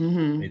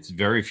 It's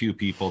very few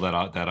people that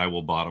I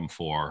will bottom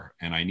for,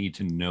 and I need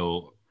to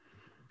know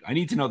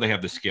they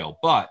have the skill.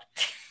 But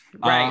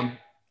right.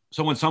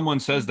 So when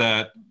someone says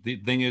that, the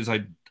thing is,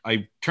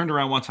 I turned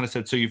around once and I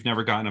said, "So you've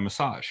never gotten a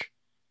massage?"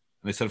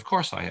 And they said, "Of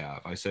course I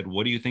have." I said,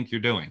 "What do you think you're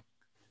doing?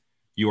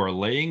 You are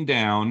laying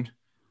down."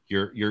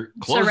 You're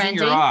closing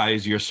your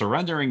eyes. You're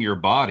surrendering your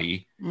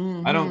body.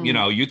 I don't,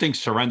 you think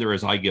surrender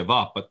is I give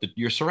up, but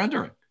you're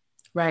surrendering.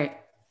 Right.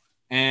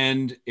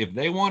 And if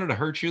they wanted to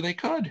hurt you, they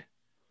could,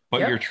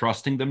 but you're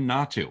trusting them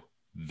not to.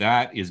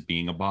 That is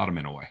being a bottom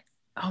in a way.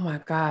 Oh my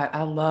God.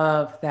 I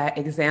love that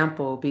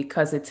example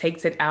because it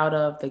takes it out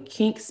of the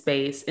kink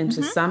space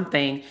into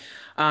something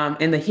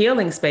in the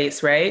healing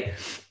space. Right.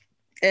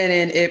 And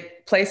then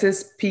it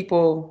places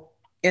people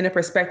in a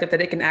perspective that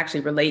they can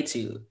actually relate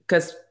to,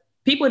 because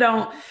people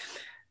don't,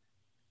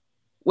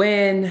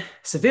 when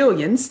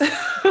civilians,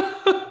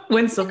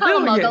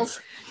 muggles,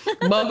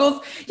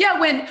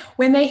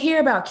 when they hear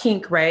about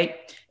kink, right,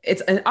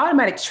 it's an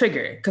automatic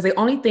trigger because they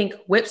only think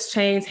whips,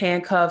 chains,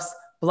 handcuffs,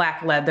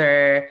 black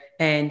leather,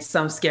 and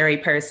some scary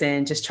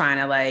person just trying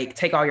to like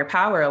take all your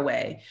power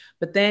away.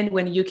 But then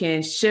when you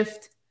can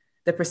shift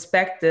the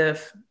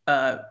perspective,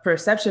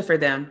 perception for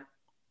them,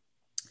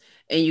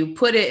 and you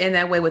put it in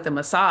that way with a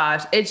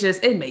massage,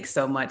 it makes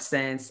so much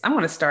sense. I'm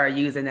going to start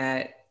using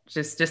that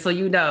just so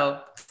you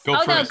know.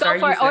 Go for it.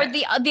 Or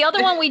the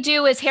other one we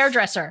do is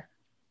hairdresser.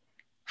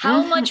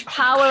 How much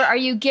power are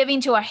you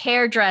giving to a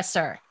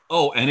hairdresser?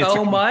 Oh, and it's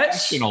so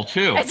confessional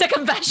too. It's a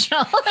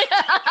confessional.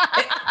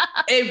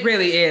 it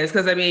really is.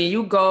 Because I mean,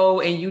 you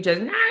go and you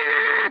just,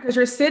 because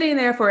you're sitting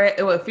there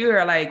if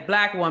you're like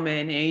Black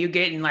woman and you're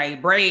getting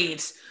like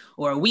braids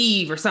or a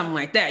weave or something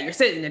like that, you're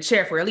sitting in a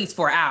chair for at least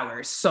 4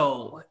 hours.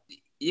 So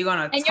you're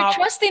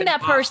trusting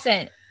that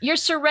person. You're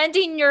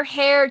surrendering your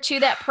hair to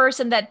that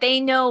person that they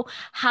know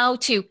how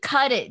to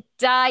cut it,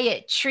 dye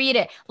it, treat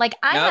it. Like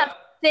I have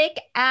thick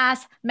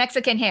ass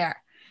Mexican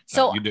hair.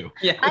 So you do.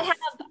 Yes.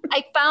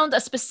 I found a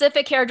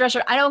specific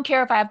hairdresser. I don't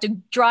care if I have to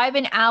drive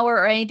an hour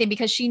or anything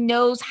because she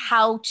knows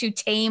how to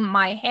tame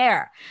my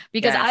hair.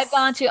 Because Yes. I've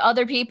gone to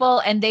other people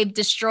and they've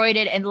destroyed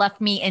it and left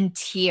me in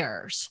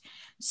tears.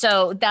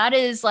 So that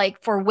is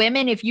like for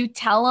women, if you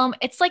tell them,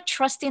 it's like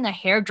trusting a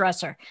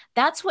hairdresser.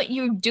 That's what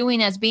you're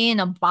doing as being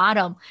a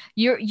bottom.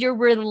 You're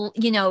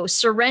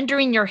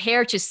surrendering your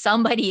hair to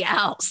somebody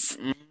else.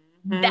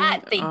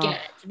 That they get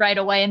right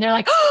away. And they're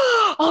like,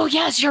 oh,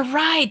 yes, you're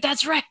right.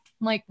 That's right.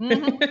 I'm like,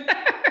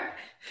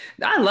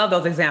 I love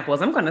those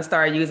examples. I'm going to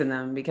start using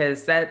them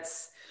because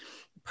that's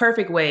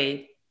perfect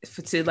way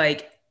to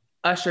like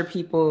usher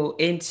people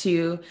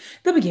into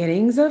the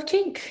beginnings of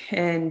kink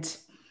and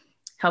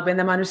helping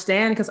them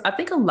understand. Because I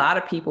think a lot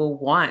of people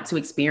want to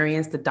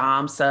experience the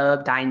dom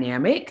sub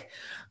dynamic,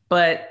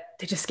 but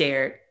they're just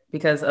scared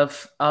because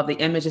of the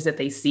images that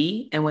they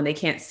see. And when they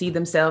can't see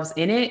themselves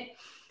in it,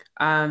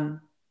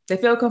 they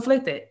feel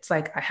conflicted. It's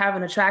like, I have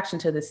an attraction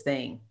to this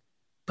thing,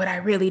 but I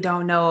really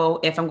don't know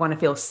if I'm going to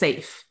feel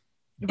safe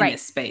in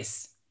this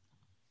space.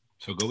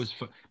 So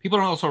people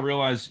don't also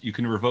realize you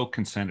can revoke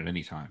consent at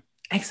any time.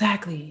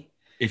 Exactly.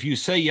 If you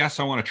say, yes,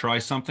 I want to try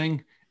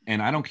something,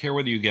 and I don't care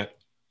whether you get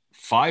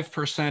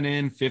 5%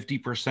 in,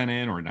 50%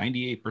 in, or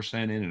 98%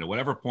 in, and at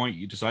whatever point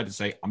you decide to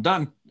say, I'm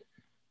done.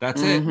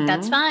 That's it.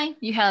 That's fine.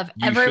 You have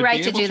every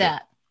right to do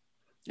that.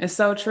 It's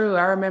so true.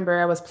 I remember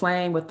I was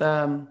playing with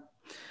a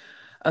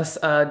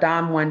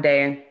dom one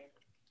day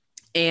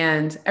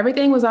and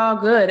everything was all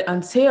good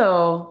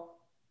until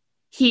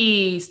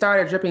he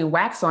started dripping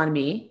wax on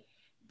me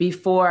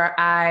before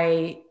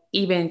I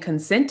even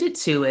consented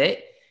to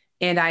it.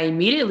 And I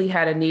immediately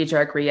had a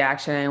knee-jerk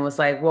reaction and was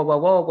like, whoa, whoa,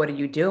 whoa, what are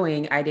you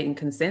doing? I didn't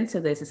consent to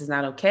this. This is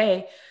not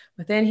okay.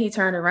 But then he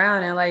turned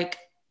around and like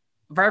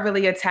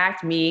verbally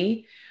attacked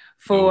me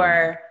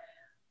for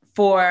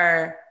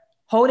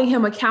holding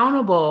him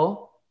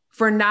accountable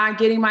for not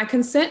getting my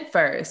consent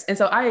first. And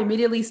so I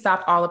immediately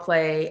stopped all the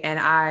play and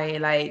I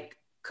like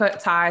cut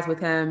ties with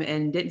him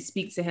and didn't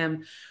speak to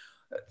him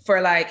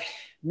for like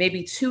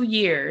maybe 2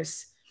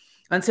 years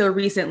until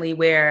recently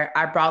where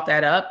I brought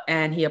that up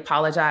and he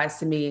apologized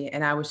to me.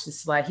 And I was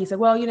just like, he said,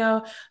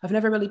 well, I've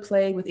never really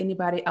played with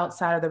anybody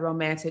outside of the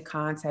romantic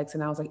context.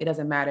 And I was like, it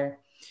doesn't matter.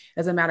 It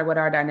doesn't matter what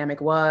our dynamic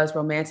was,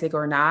 romantic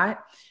or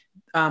not.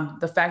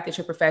 The fact that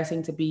you're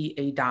professing to be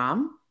a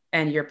dom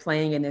and you're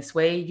playing in this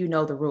way, you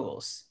know the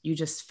rules. You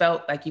just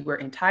felt like you were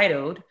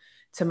entitled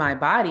to my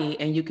body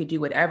and you could do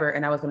whatever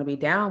and I was going to be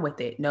down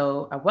with it.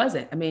 No, I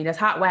wasn't. I mean, that's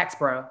hot wax,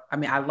 bro. I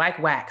mean, I like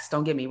wax,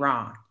 don't get me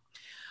wrong.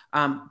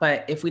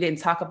 But if we didn't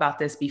talk about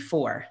this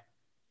before,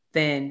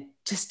 then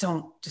just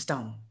don't.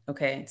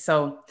 Okay.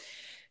 So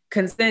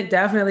consent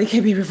definitely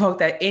can be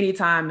revoked at any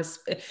time,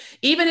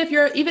 even if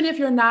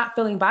you're not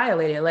feeling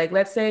violated. Like,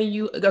 let's say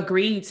you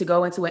agreed to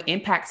go into an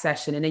impact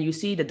session and then you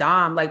see the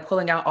dom like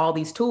pulling out all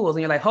these tools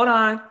and you're like, hold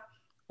on,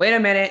 wait a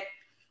minute.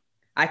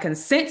 I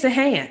consent to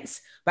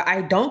hands, but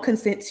I don't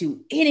consent to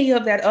any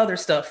of that other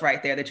stuff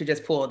right there that you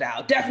just pulled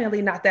out.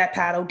 Definitely not that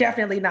paddle.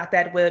 Definitely not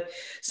that whip.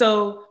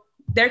 So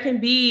there can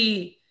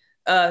be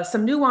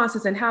some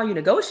nuances in how you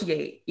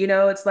negotiate.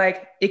 It's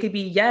like, it could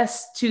be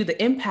yes to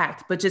the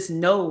impact, but just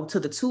no to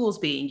the tools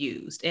being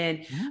used.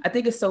 And I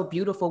think it's so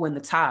beautiful when the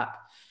top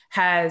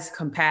has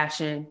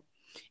compassion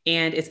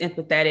and is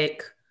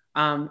empathetic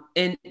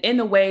in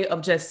the way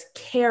of just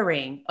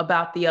caring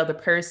about the other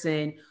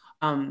person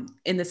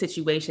in the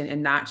situation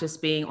and not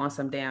just being on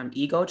some damn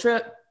ego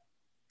trip,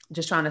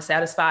 just trying to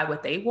satisfy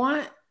what they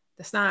want.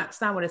 It's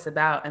not what it's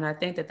about. And I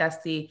think that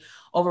that's the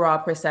overall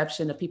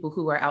perception of people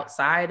who are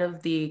outside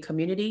of the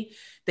community.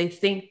 They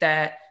think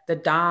that the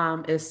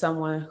dom is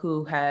someone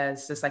who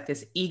has just like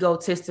this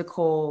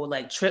egotistical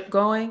like trip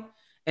going,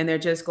 and they're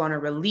just going to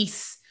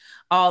release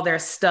all their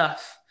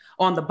stuff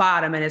on the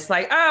bottom. And it's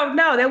like, oh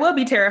no, that would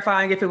be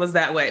terrifying if it was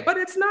that way, but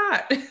it's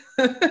not.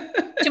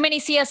 Too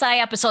many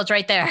CSI episodes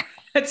right there.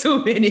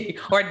 Too many,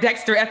 or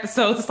Dexter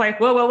episodes. It's like,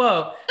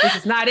 whoa, this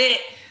is not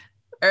it.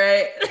 All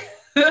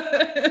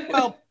right.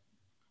 Well,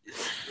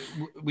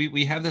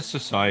 we have this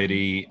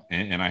society,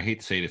 and I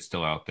hate to say it, it's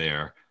still out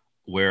there,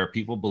 where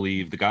people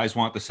believe the guys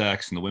want the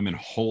sex and the women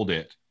hold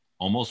it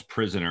almost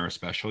prisoner,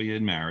 especially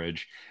in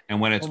marriage. And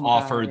when it's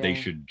offered, they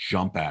should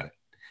jump at it.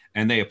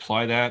 And they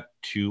apply that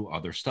to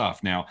other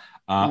stuff. Now,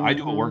 I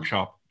do a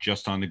workshop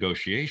just on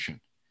negotiation.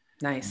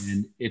 Nice.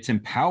 And it's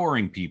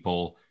empowering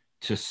people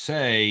to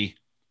say,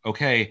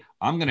 okay,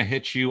 I'm going to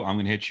hit you. I'm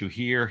going to hit you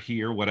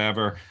here,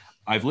 whatever.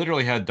 I've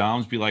literally had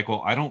doms be like,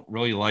 well, I don't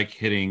really like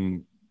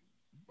hitting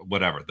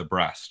whatever, the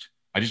breast.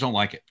 I just don't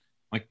like it.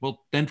 I'm like,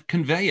 well, then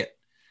convey it.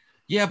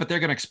 Yeah, but they're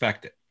going to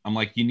expect it. I'm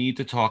like, you need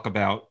to talk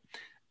about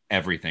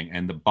everything.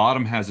 And the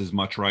bottom has as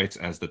much rights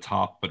as the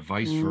top, but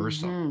vice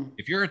versa.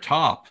 If you're a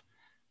top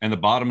and the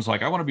bottom's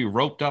like, I want to be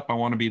roped up, I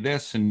want to be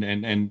this, and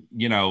then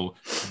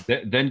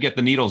get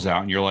the needles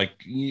out. And you're like,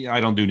 yeah,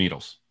 I don't do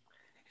needles.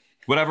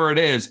 Whatever it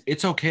is,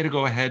 it's okay to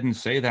go ahead and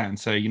say that and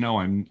say,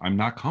 I'm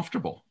not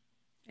comfortable.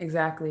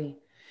 Exactly.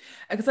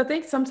 Because I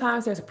think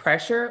sometimes there's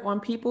pressure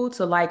on people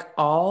to like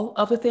all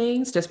of the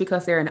things just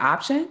because they're an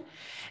option.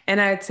 And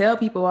I tell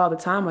people all the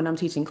time when I'm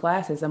teaching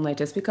classes, I'm like,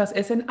 just because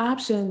it's an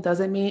option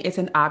doesn't mean it's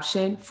an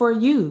option for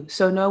you.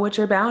 So know what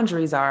your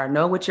boundaries are,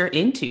 know what you're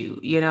into,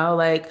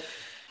 like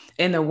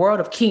in the world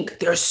of kink,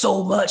 there's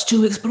so much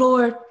to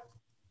explore.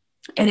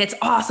 And it's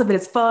awesome and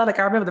it's fun. Like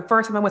I remember the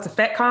first time I went to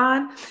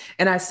FetCon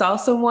and I saw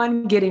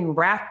someone getting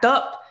wrapped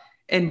up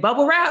in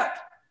bubble wrap.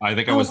 I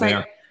think I was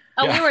there.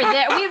 Oh, yeah. We were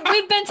there.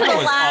 We've been to the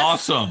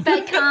last awesome.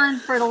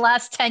 FetCon for the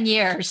last 10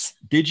 years.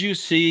 Did you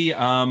see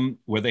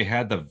where they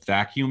had the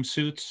vacuum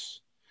suits?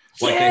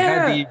 Like they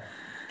had the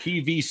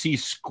PVC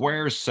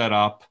squares set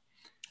up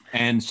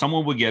and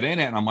someone would get in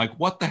it. And I'm like,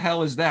 what the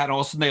hell is that? And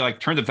all of a sudden they like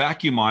turned the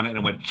vacuum on it and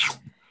it went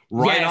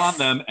right on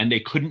them and they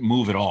couldn't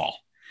move at all.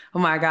 Oh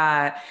my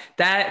God,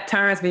 that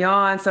turns me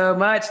on so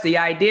much. The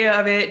idea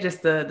of it,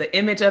 just the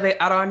image of it,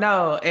 I don't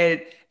know.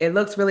 It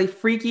looks really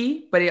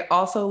freaky, but it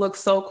also looks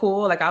so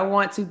cool. Like I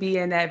want to be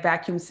in that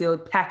vacuum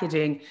sealed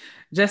packaging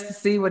just to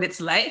see what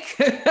it's like.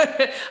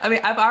 I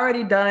mean, I've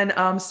already done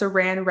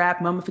saran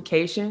wrap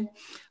mummification,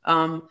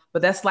 but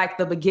that's like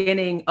the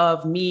beginning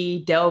of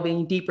me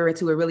delving deeper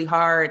into a really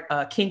hard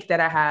kink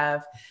that I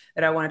have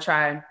that I want to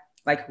try,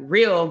 like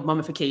real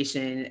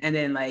mummification, and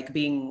then like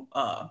being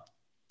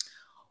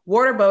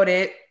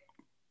waterboarded,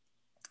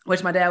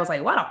 which my dad was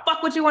like, why the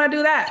fuck would you want to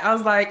do that? I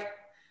was like,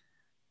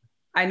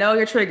 I know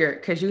you're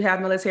triggered because you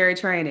have military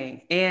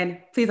training and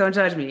please don't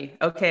judge me.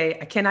 Okay.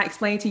 I cannot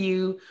explain to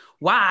you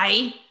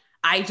why.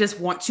 I just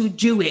want to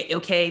do it.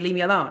 Okay. Leave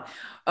me alone.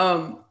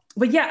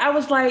 But yeah, I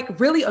was like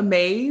really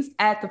amazed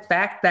at the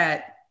fact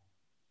that,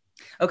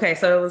 okay,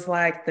 so it was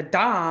like the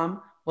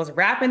Dom was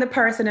wrapping the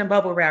person in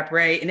bubble wrap,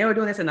 right? And they were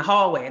doing this in the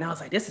hallway. And I was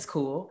like, this is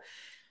cool.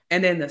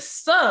 And then the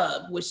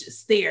sub was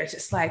just there,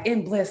 just like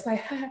in bliss,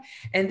 like,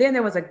 and then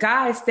there was a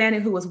guy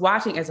standing who was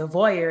watching as a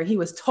voyeur. He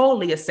was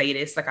totally a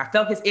sadist. Like I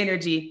felt his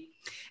energy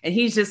and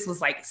he just was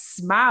like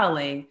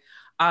smiling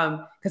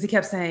because he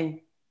kept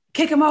saying,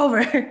 kick him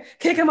over,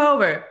 kick him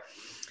over.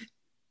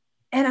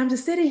 And I'm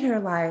just sitting here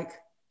like,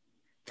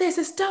 this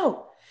is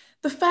dope.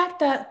 The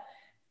fact that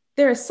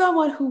there is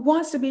someone who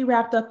wants to be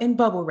wrapped up in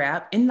bubble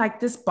wrap in like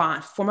this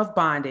form of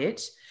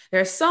bondage.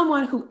 There's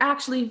someone who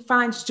actually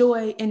finds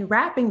joy in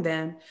wrapping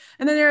them.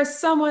 And then there's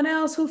someone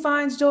else who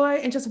finds joy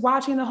in just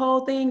watching the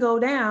whole thing go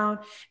down.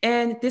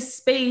 And this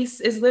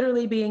space is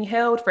literally being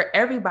held for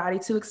everybody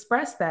to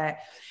express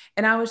that.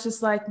 And I was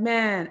just like,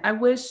 man, I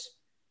wish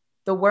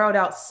the world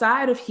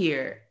outside of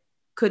here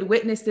could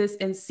witness this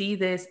and see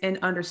this and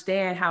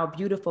understand how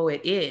beautiful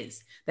it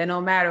is, that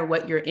no matter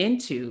what you're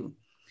into,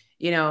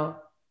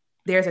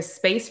 there's a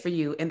space for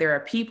you and there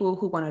are people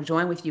who want to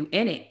join with you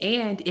in it.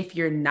 And if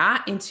you're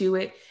not into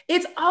it,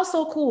 it's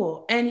also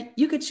cool. And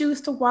you could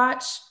choose to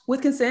watch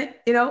with consent,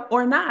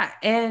 or not.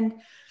 And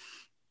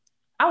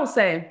I will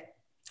say,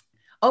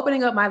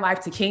 opening up my life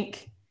to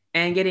kink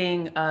and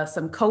getting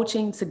some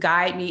coaching to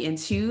guide me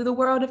into the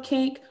world of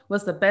kink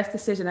was the best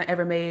decision I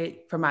ever made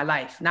for my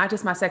life, not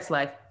just my sex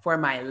life, for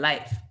my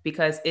life,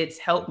 because it's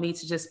helped me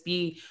to just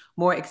be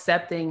more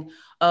accepting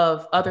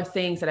of other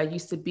things that I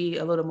used to be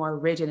a little more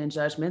rigid and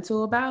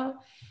judgmental about.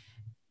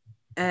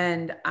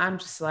 And I'm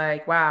just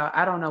like, wow,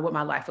 I don't know what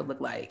my life would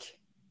look like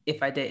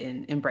if I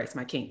didn't embrace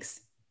my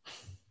kinks.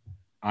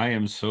 I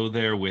am so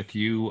there with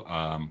you.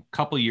 A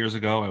couple of years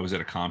ago, I was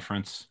at a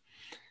conference,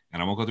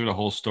 and I won't go through the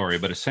whole story,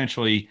 but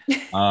essentially,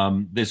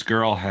 this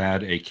girl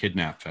had a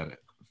kidnap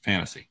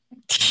fantasy,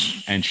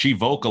 and she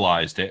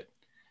vocalized it.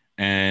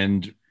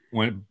 And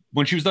when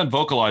she was done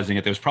vocalizing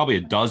it, there was probably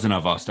a dozen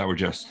of us that were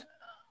just,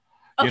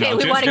 we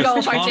want to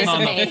go participate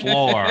on the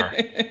floor.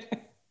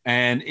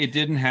 And it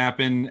didn't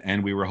happen.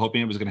 And we were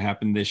hoping it was going to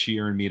happen this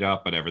year and meet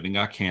up, but everything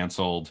got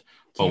canceled.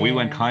 But we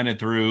went kind of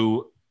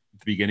through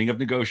the beginning of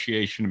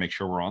negotiation to make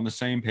sure we're on the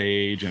same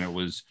page. And it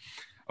was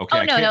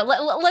okay. Oh,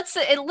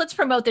 no. Let's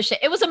promote this shit.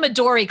 It was a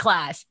Midori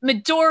class.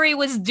 Midori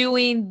was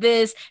doing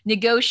this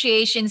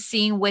negotiation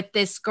scene with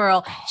this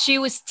girl. She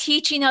was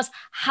teaching us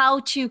how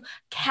to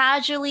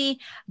casually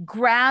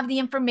grab the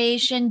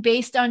information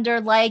based on their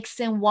likes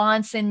and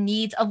wants and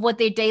needs of what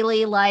their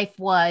daily life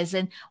was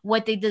and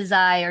what they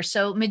desire.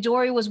 So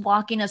Midori was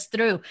walking us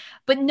through,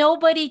 but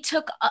nobody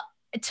took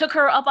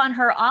her up on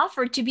her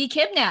offer to be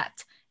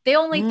kidnapped. They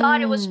only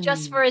thought it was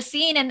just for a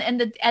scene.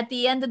 And at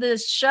the end of the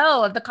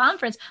show, of the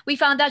conference, we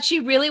found out she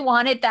really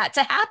wanted that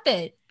to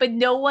happen. But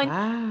no one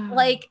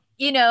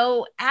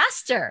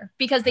asked her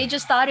because they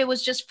just thought it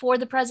was just for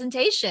the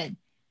presentation.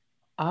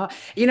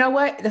 You know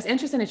what? That's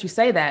interesting that you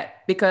say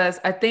that, because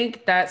I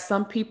think that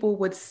some people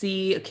would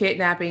see a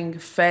kidnapping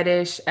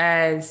fetish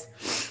as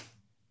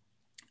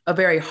a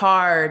very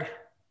hard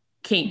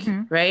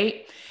kink,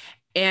 right?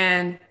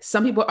 And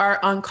some people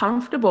are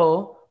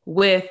uncomfortable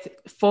with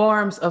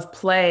forms of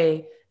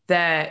play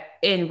that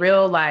in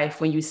real life,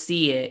 when you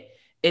see it,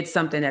 it's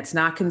something that's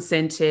not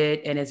consented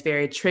and it's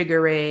very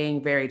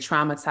triggering, very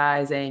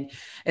traumatizing.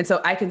 And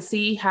so I can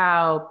see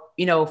how,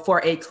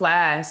 for a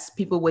class,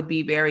 people would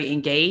be very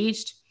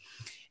engaged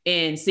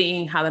in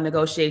seeing how the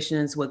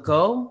negotiations would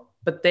go,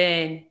 but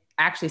then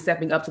actually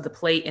stepping up to the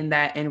plate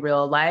in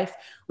real life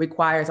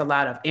requires a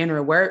lot of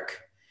inner work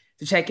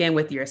to check in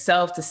with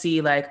yourself to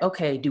see like,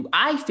 okay, do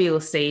I feel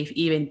safe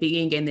even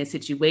being in this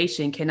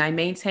situation? Can I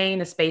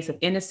maintain a space of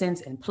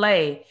innocence and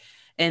play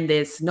in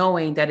this,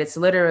 knowing that it's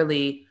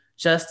literally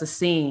just a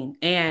scene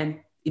and,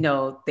 you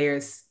know,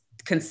 there's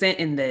consent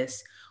in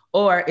this?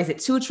 Or is it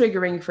too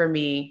triggering for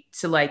me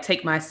to like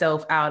take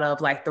myself out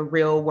of like the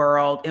real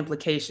world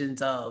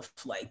implications of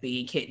like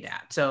being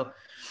kidnapped? So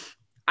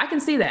I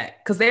can see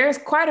that because there's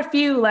quite a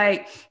few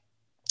like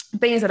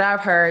things that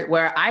I've heard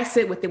where I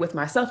sit with it with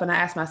myself and I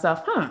ask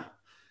myself,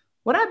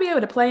 would I be able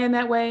to play in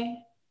that way?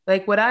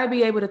 Like, would I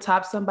be able to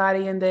top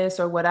somebody in this?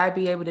 Or would I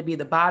be able to be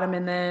the bottom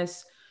in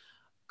this?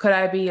 Could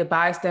I be a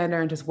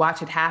bystander and just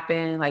watch it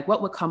happen? Like,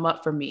 what would come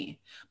up for me?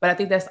 But I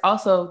think that's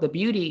also the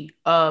beauty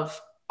of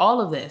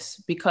all of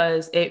this,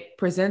 because it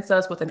presents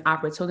us with an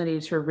opportunity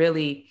to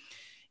really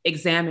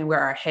examine where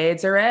our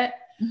heads are at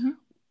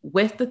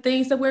with the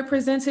things that we're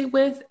presented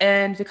with,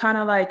 and to kind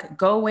of like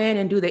go in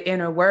and do the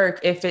inner work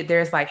if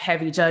there's like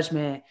heavy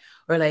judgment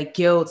or like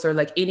guilt or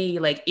like any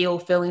like ill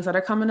feelings that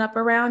are coming up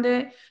around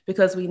it.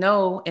 Because we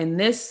know in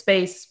this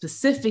space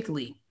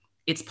specifically,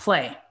 it's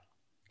play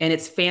and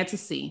it's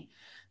fantasy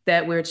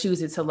that we're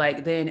choosing to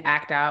like then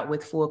act out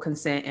with full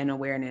consent and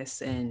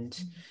awareness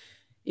and,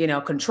 you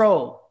know,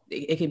 control.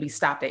 It can be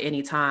stopped at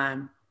any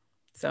time.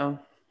 So,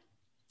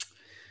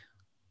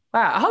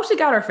 wow. I hope she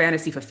got her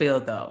fantasy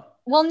fulfilled though.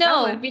 Well,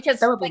 no, because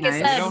that would be like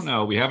nice. I said, We don't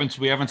know. We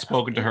haven't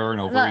spoken to her in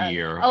over a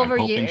year. I'm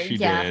hoping she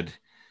did.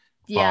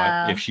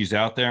 Yeah. But if she's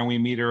out there and we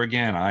meet her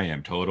again, I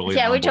am totally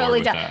we're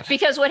totally down. that.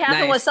 Because what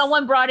happened was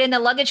someone brought in the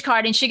luggage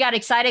cart and she got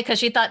excited because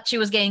she thought she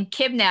was getting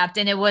kidnapped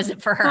and it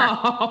wasn't for her.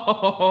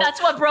 Oh.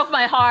 That's what broke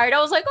my heart. I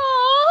was like,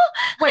 oh.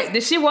 Wait,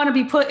 did she want to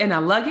be put in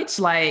a luggage?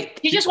 Like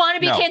she just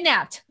wanted to be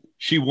kidnapped.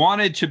 She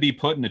wanted to be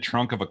put in the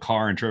trunk of a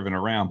car and driven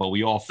around, but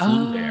we all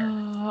flew there.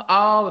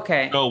 Oh,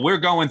 okay. So we're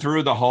going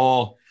through the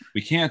whole,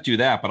 we can't do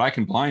that, but I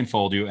can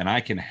blindfold you and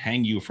I can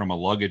hang you from a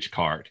luggage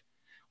cart.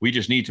 We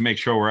just need to make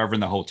sure wherever in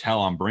the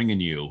hotel I'm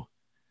bringing you,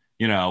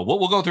 you know,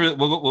 we'll go through.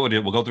 We'll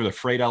go through the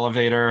freight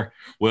elevator.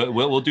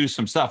 We'll do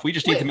some stuff. We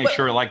just need to make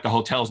sure like the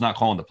hotel's not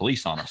calling the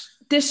police on us.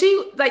 Did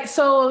she like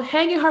so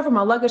hanging her from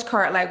a luggage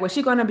cart? Like, was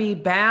she going to be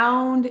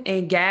bound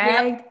and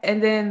gagged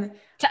and then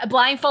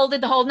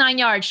blindfolded the whole 9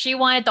 yards? She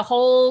wanted the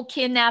whole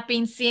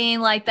kidnapping scene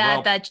like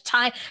that. That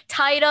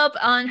tied up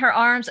on her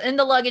arms in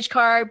the luggage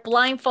cart,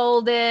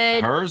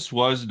 blindfolded. Hers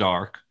was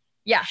dark.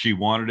 Yeah, she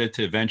wanted it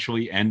to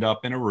eventually end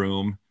up in a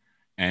room,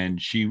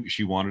 and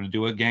she wanted to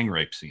do a gang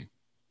rape scene.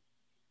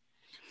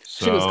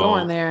 So, she was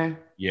going there.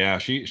 Yeah,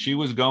 she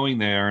was going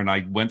there, and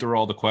I went through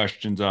all the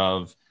questions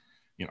of,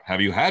 you know,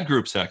 have you had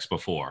group sex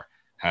before?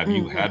 Have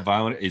you had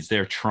violent? Is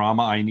there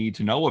trauma I need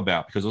to know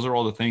about? Because those are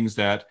all the things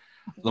that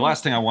the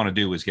last thing I want to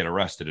do is get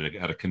arrested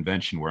at a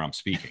convention where I'm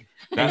speaking.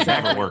 That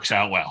never works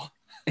out well.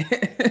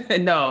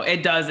 No,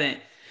 it doesn't.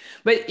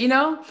 But you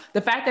know,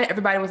 the fact that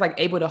everybody was like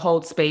able to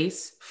hold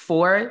space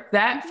for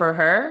that for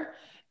her,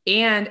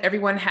 and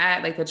everyone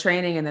had like the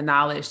training and the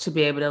knowledge to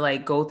be able to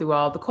like go through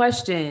all the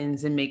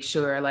questions and make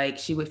sure like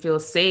she would feel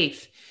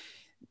safe.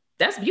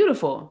 That's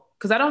beautiful.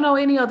 Because I don't know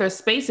any other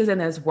spaces in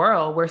this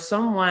world where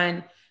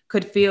someone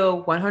could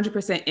feel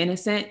 100%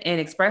 innocent in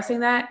expressing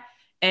that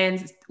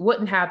and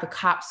wouldn't have the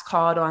cops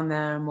called on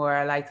them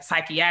or like the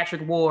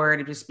psychiatric ward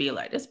and just be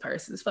like, this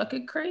person's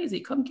fucking crazy.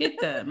 Come get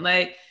them.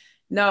 Like,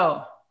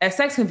 no, at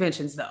sex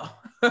conventions though,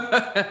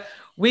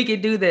 we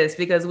could do this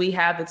because we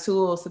have the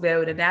tools to be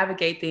able to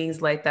navigate things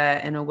like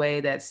that in a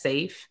way that's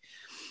safe.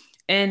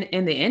 And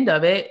in the end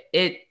of it,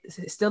 it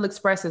still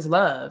expresses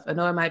love. I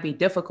know it might be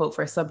difficult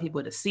for some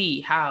people to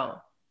see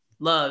how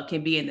love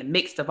can be in the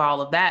mix of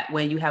all of that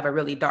when you have a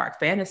really dark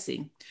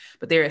fantasy.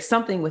 But there is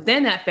something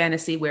within that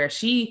fantasy where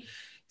she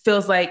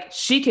feels like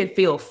she can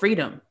feel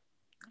freedom.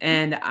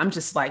 And I'm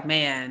just like,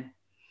 man,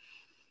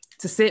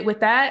 to sit with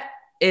that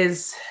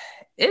is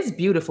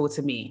beautiful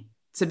to me.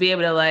 To be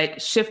able to like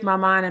shift my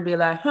mind and be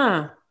like,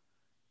 all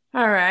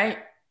right,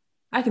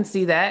 I can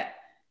see that.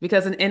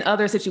 Because in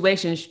other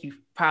situations, you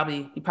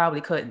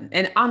probably couldn't.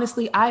 And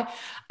honestly,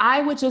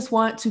 I would just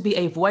want to be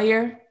a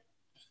voyeur.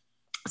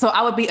 So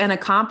I would be an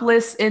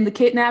accomplice in the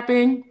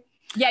kidnapping.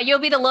 Yeah, you'll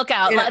be the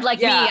lookout,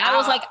 like me. I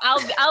was like,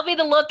 I'll be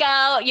the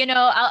lookout. You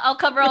know, I'll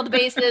cover all the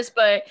bases.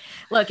 But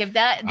look, if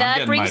that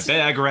I'm brings my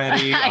bag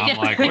ready, I'm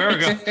like, where we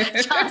go?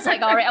 John's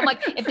like, all right. I'm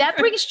like, if that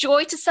brings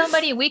joy to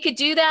somebody, and we could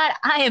do that,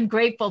 I am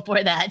grateful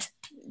for that.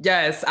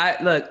 Yes,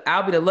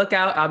 I'll be the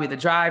lookout. I'll be the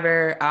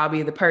driver. I'll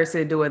be the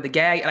person doing the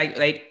gag.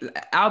 Like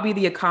I'll be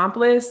the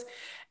accomplice,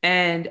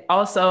 and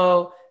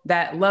also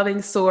that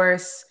loving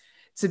source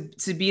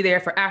to be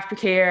there for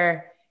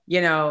aftercare,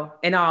 you know,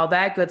 and all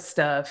that good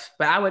stuff.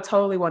 But I would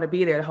totally want to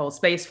be there to hold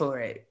space for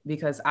it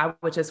because I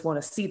would just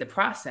want to see the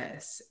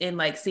process and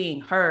like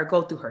seeing her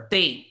go through her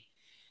thing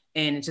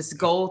and just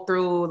go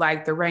through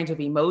like the range of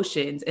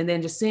emotions and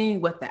then just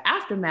seeing what the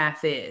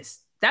aftermath is.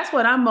 That's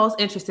what I'm most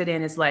interested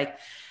in is like,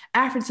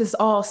 after this is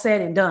all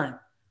said and done,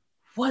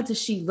 what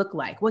does she look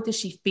like? What does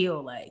she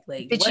feel like?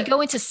 Like, did she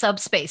go into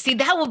subspace? See,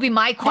 that would be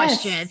my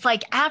question. Yes. It's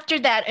like after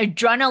that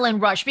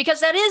adrenaline rush, because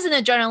that is an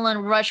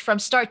adrenaline rush from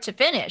start to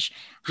finish.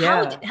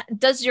 How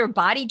does your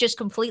body just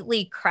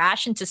completely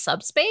crash into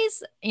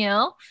subspace? You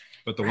know?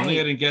 But the one thing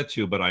I didn't get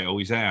to, but I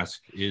always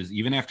ask, is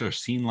even after a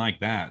scene like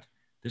that,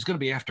 there's going to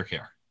be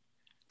aftercare.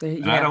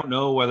 And I don't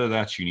know whether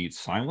that's you need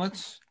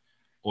silence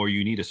or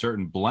you need a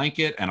certain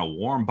blanket and a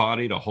warm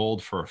body to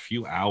hold for a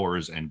few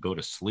hours and go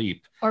to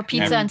sleep. Or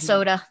pizza and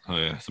soda. Oh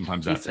yeah,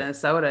 sometimes that's pizza and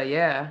soda,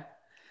 yeah.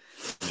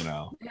 You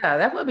know. Yeah,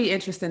 that would be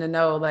interesting to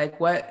know, like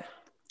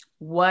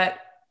what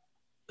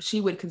she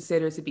would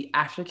consider to be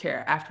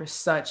aftercare after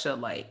such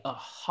a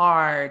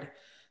hard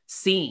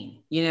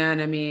scene. You know what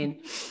I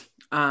mean?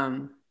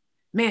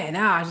 Man,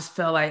 now I just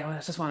feel like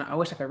I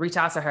wish I could reach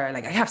out to her.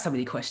 Like, I have so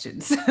many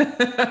questions.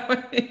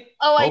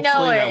 Oh, I know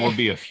Hopefully it. That will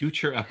be a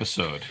future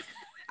episode.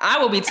 I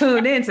will be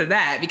tuned into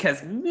that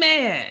because,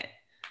 man.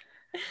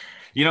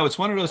 You know, it's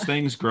one of those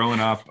things growing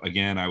up.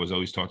 Again, I was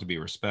always taught to be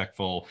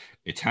respectful.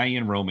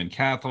 Italian, Roman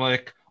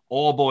Catholic,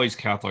 all boys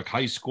Catholic,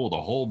 high school,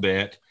 the whole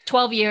bit.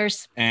 12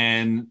 years.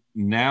 And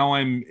now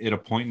I'm at a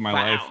point in my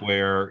life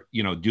where,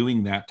 you know,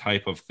 doing that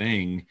type of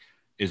thing,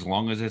 as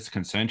long as it's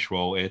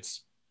consensual,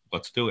 let's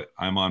do it.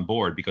 I'm on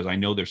board because I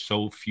know there's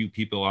so few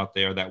people out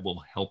there that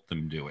will help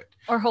them do it.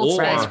 Or hold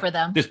space for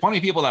them. There's plenty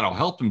of people that'll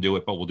help them do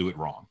it, but will do it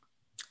wrong.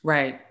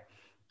 Right.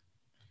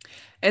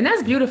 And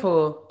that's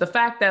beautiful. The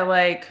fact that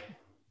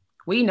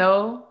we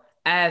know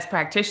as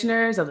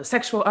practitioners of the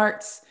sexual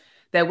arts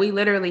that we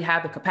literally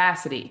have the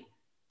capacity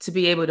to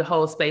be able to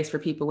hold space for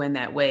people in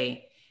that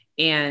way.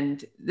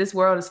 And this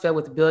world is filled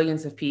with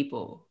billions of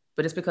people,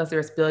 but just because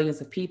there's billions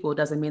of people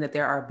doesn't mean that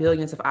there are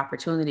billions of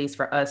opportunities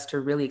for us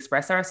to really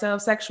express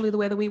ourselves sexually the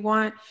way that we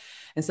want.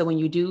 And so when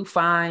you do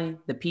find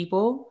the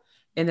people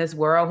in this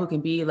world who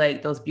can be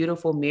like those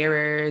beautiful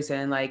mirrors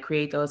and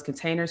create those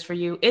containers for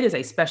you, it is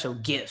a special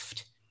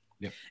gift.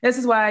 Yep. This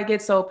is why I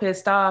get so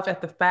pissed off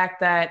at the fact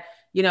that,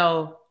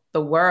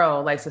 the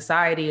world,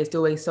 society is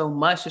doing so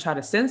much to try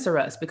to censor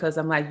us, because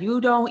I'm like, you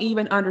don't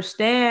even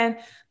understand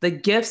the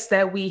gifts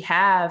that we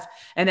have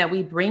and that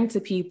we bring to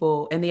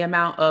people and the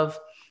amount of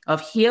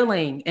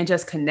healing and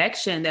just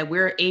connection that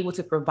we're able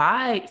to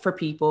provide for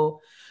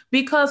people,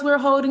 because we're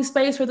holding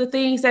space for the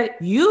things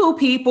that you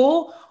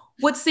people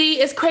would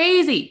see as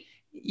crazy.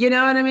 You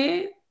know what I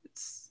mean?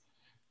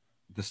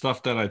 The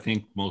stuff that I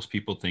think most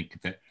people think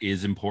that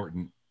is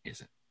important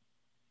isn't.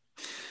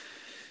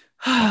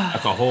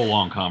 That's a whole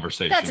long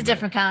conversation. That's a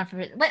different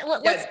conversation.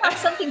 Let's talk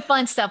something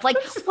fun stuff. What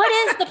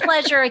is the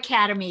Pleasure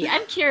Academy?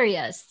 I'm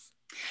curious.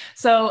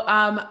 So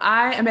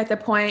I am at the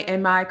point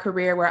in my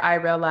career where I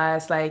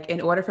realized,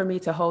 in order for me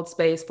to hold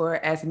space for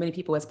as many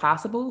people as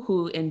possible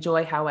who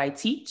enjoy how I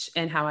teach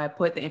and how I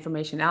put the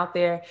information out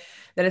there,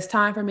 that it's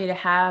time for me to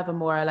have a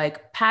more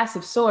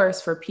passive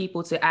source for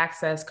people to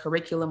access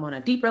curriculum on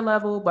a deeper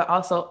level, but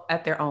also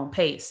at their own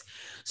pace.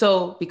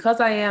 So because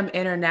I am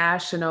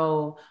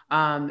international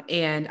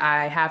and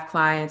I have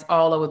clients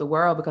all over the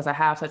world because I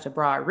have such a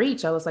broad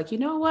reach, I was like, you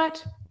know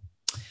what?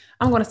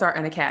 I'm going to start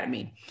an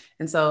academy.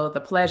 And so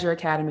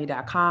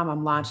thepleasureacademy.com,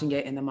 I'm launching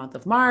it in the month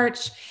of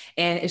March.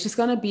 And it's just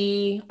going to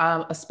be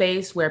a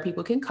space where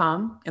people can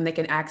come and they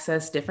can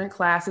access different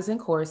classes and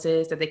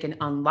courses that they can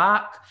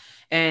unlock.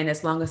 And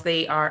as long as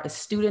they are a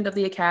student of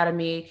the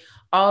academy,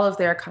 all of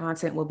their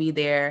content will be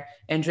there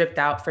and dripped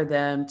out for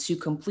them to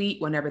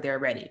complete whenever they're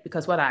ready.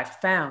 Because what I've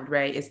found,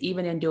 right, is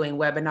even in doing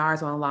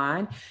webinars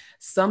online,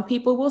 some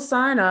people will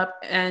sign up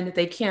and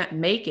they can't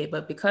make it.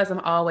 But because I'm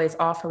always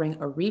offering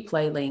a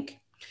replay link,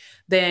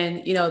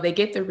 then, they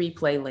get the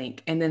replay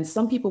link. And then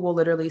some people will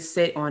literally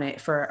sit on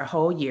it for a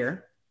whole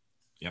year.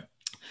 Yep.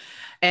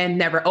 And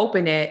never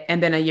open it.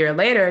 And then a year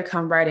later,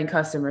 come right in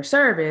customer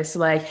service,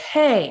 like,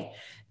 hey,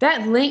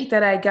 that link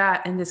that I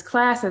got in this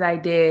class that I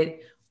did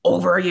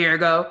over a year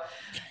ago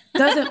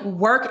doesn't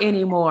work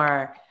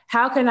anymore.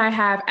 How can I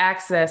have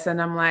access?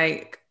 And I'm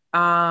like,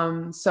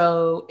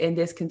 so in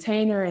this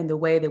container and the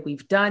way that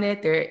we've done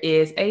it, there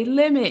is a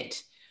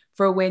limit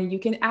for when you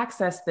can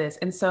access this.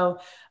 And so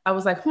I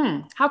was like,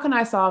 how can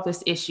I solve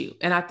this issue?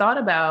 And I thought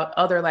about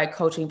other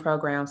coaching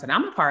programs that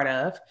I'm a part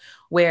of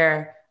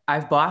where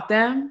I've bought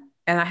them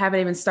and I haven't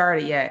even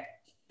started yet.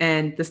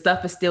 And the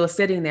stuff is still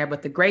sitting there.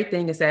 But the great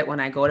thing is that when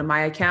I go to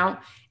my account,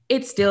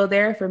 it's still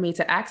there for me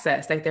to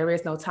access. There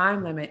is no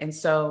time limit. And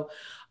so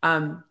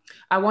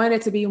I wanted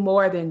it to be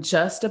more than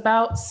just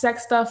about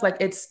sex stuff.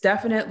 It's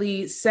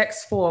definitely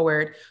sex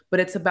forward, but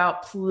it's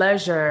about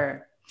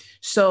pleasure.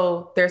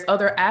 So there's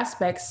other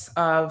aspects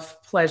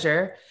of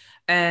pleasure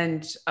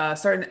and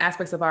certain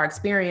aspects of our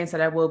experience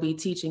that I will be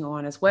teaching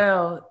on as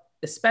well,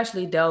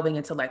 especially delving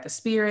into the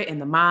spirit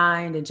and the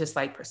mind and just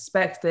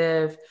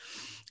perspective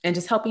and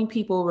just helping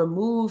people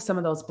remove some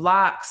of those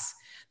blocks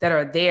that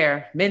are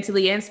there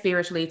mentally and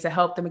spiritually to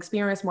help them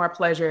experience more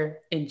pleasure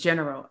in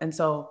general. And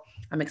so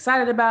I'm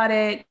excited about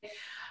it.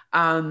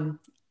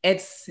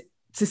 It's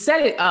to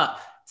set it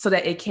up so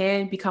that it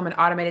can become an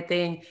automated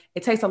thing,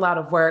 it takes a lot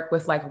of work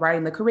with like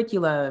writing the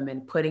curriculum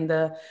and putting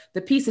the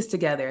pieces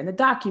together and the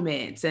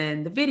documents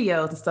and the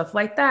videos and stuff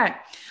like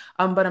that.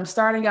 But I'm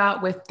starting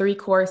out with 3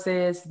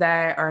 courses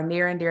that are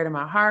near and dear to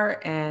my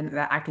heart and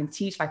that I can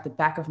teach like the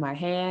back of my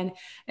hand.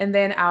 And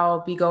then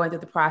I'll be going through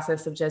the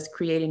process of just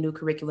creating new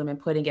curriculum and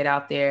putting it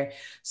out there.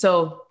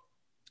 So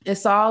it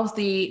solves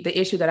the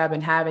issue that I've been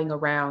having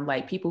around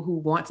like people who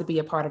want to be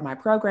a part of my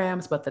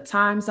programs, but the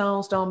time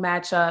zones don't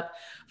match up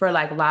for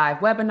like live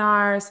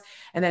webinars.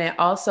 And then it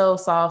also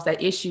solves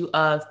that issue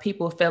of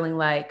people feeling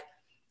like,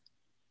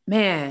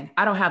 man,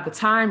 I don't have the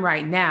time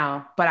right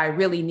now, but I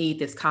really need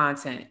this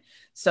content.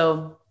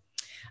 So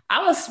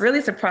I was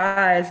really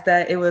surprised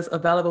that it was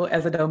available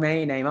as a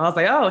domain name. I was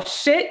like, oh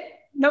shit,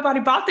 nobody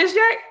bought this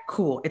yet?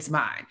 Cool, it's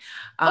mine.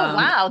 Oh,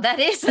 wow, that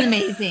is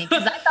amazing.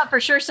 Because I thought for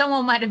sure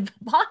someone might have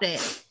bought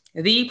it.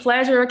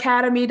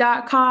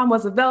 ThePleasureAcademy.com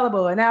was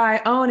available and now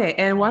I own it.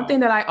 And one thing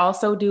that I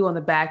also do on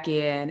the back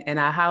end, and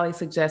I highly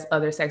suggest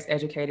other sex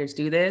educators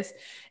do this,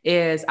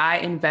 is I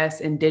invest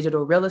in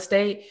digital real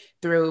estate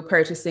through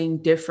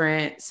purchasing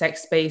different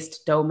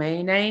sex-based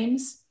domain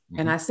names,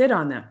 and I sit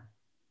on them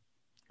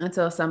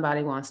until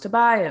somebody wants to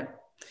buy them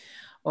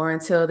or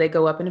until they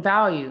go up in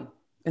value.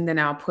 And then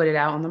I'll put it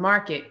out on the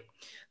market.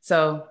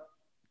 So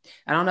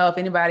I don't know if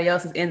anybody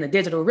else is in the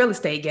digital real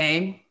estate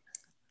game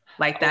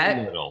like that.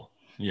 A little.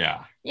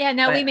 Yeah. Yeah,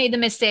 no, we made the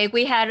mistake.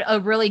 We had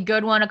a really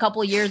good one a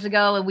couple of years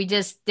ago and we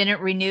just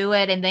didn't renew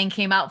it and then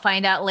came out,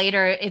 find out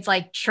later it's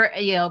like,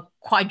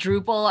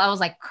 quadruple. I was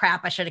like,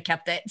 crap, I should have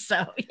kept it.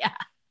 So yeah.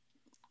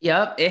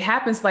 Yep. It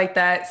happens like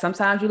that.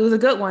 Sometimes you lose a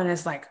good one.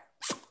 It's like,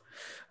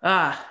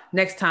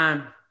 next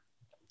time.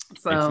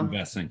 So it's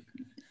investing.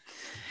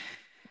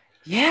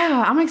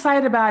 Yeah, I'm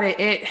excited about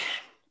it.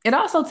 It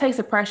also takes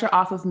the pressure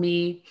off of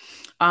me,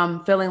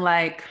 feeling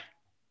like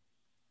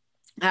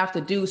I have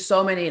to do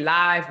so many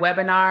live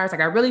webinars. Like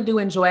I really do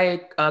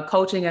enjoy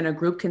coaching in a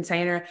group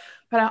container,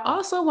 but I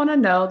also want to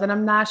know that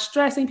I'm not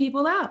stressing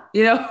people out.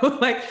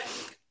 Like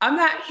I'm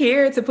not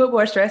here to put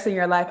more stress in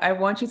your life. I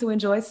want you to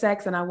enjoy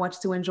sex and I want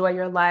you to enjoy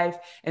your life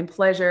and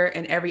pleasure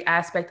in every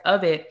aspect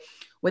of it,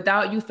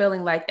 without you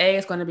feeling like A,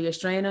 it's going to be a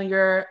strain on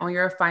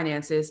your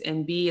finances,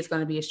 and B, it's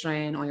going to be a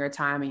strain on your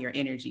time and your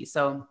energy.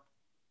 So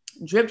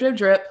drip, drip,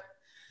 drip.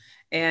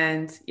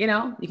 And, you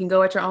can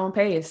go at your own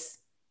pace.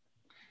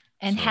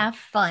 And have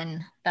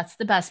fun. That's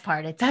the best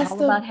part. It's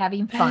all about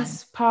having fun.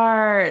 Best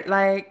part.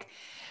 Like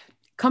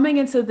coming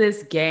into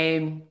this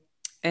game,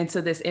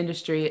 into this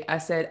industry, I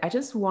said, I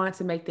just want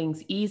to make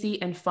things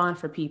easy and fun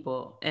for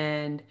people.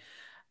 And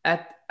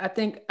I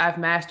think I've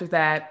mastered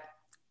that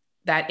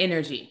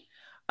energy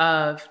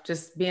of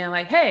just being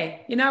like,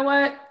 hey, you know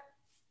what?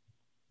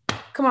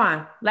 Come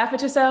on, laugh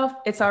at yourself.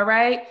 It's all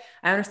right.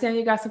 I understand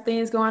you got some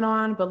things going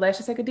on, but let's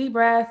just take a deep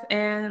breath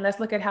and let's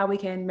look at how we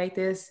can make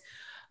this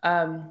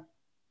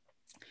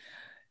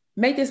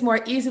more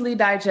easily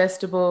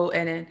digestible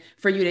and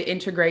for you to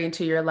integrate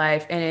into your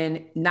life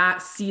and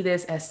not see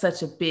this as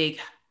such a big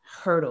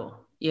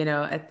hurdle.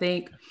 I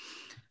think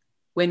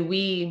when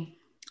we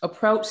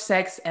approach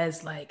sex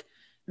as like,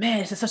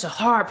 man, it's just such a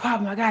hard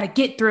problem I got to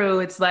get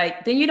through, it's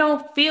like, then you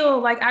don't feel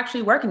like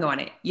actually working on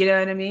it. You know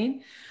what I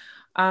mean?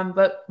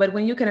 But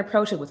when you can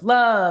approach it with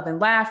love and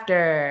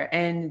laughter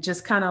and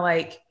just kind of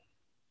like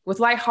with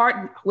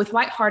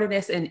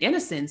lightheartedness and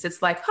innocence,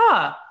 it's like,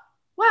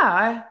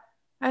 wow,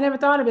 I never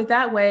thought of it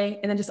that way.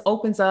 And then just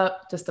opens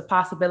up just the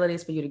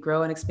possibilities for you to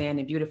grow and expand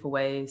in beautiful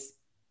ways.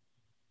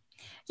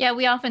 Yeah,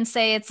 we often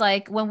say it's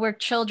like when we're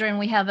children,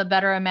 we have a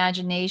better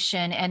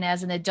imagination. And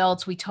as an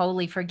adult, we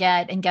totally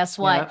forget. And guess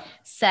what? Yep.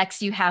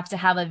 Sex, you have to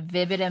have a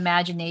vivid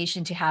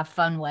imagination to have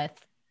fun with.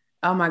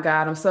 Oh my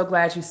God, I'm so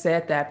glad you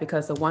said that,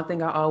 because the one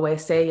thing I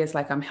always say is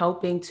like, I'm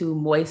helping to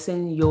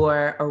moisten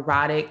your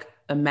erotic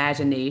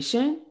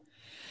imagination.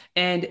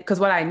 And because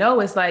what I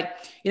know is like,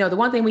 the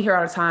one thing we hear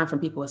all the time from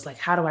people is like,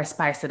 how do I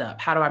spice it up?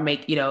 How do I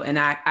make, and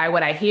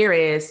what I hear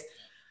is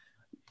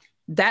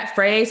that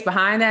phrase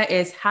behind that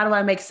is, how do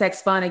I make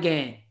sex fun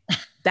again?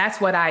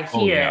 That's what I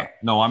hear. Oh, yeah.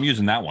 No, I'm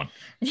using that one.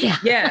 Yeah.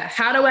 Yeah.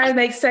 How do I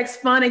make sex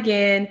fun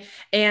again?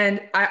 And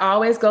I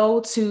always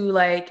go to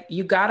like,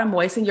 you got to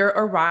moisten your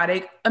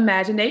erotic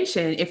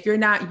imagination. If you're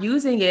not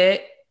using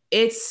it,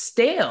 it's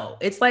stale.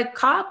 It's like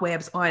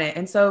cobwebs on it.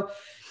 And so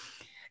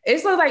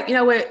it's like,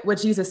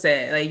 what Jesus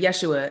said, like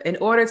Yeshua, in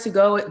order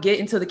to get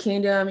into the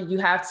kingdom, you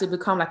have to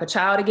become like a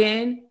child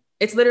again.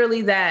 It's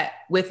literally that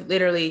with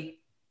literally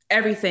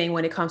everything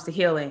when it comes to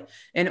healing.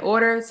 In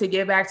order to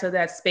get back to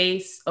that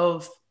space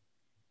of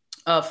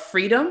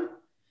freedom,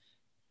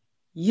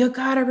 you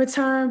gotta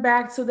return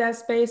back to that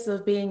space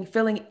of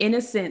feeling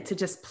innocent, to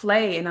just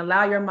play and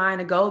allow your mind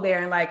to go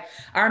there. And like,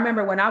 I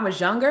remember when I was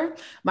younger,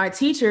 my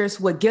teachers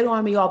would get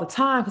on me all the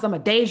time because I'm a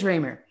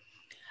daydreamer.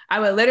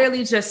 I would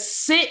literally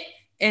just sit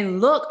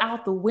and look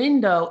out the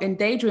window and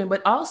daydream.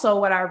 But also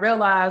what I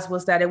realized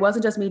was that it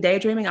wasn't just me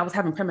daydreaming. I was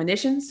having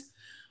premonitions.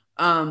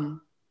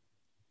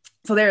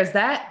 So there's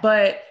that,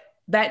 but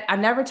that I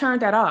never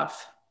turned that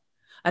off.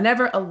 I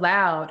never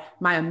allowed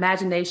my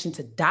imagination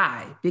to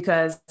die,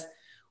 because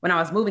when I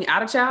was moving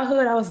out of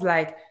childhood, I was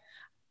like,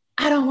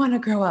 I don't want to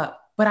grow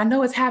up, but I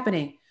know it's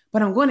happening.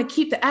 But I'm going to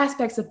keep the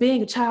aspects of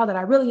being a child that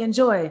I really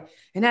enjoy.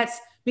 And that's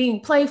being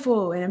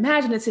playful and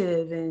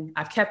imaginative. And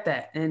I've kept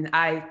that. And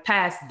I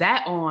pass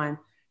that on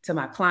to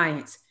my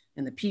clients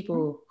and the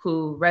people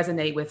who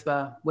resonate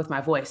with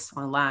my voice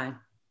online.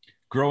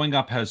 Growing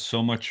up has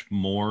so much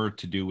more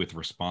to do with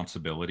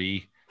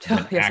responsibility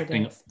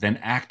Yes, than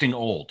acting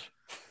old.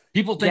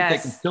 People think they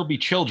can still be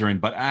children,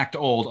 but act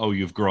old. Oh,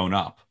 you've grown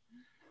up.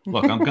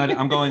 Look, I'm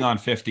going on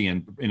 50,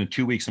 and in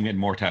 2 weeks, I'm getting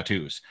more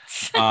tattoos.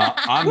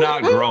 I'm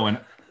not growing.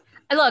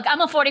 Look,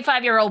 I'm a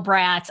 45-year-old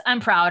brat.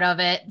 I'm proud of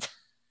it.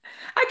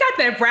 I got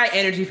that bright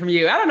energy from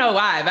you. I don't know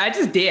why, but I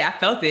just did. I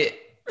felt it.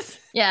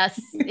 Yes.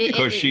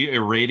 Because she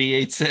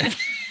irradiates it.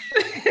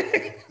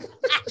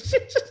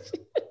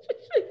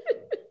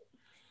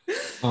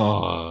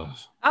 Oh.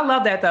 I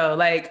love that though.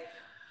 Like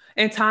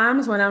in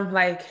times when I'm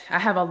like, I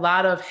have a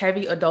lot of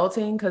heavy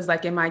adulting, because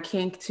like in my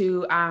kink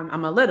too,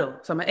 I'm a little,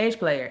 so I'm an age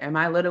player, and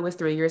my little is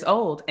 3 years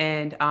old.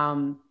 And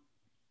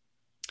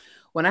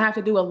when I have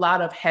to do a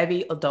lot of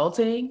heavy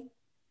adulting,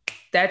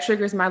 that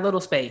triggers my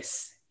little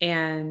space.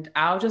 And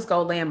I'll just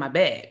go lay in my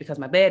bed, because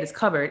my bed is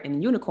covered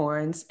in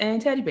unicorns and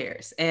teddy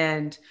bears.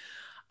 And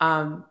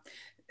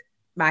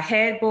my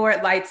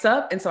headboard lights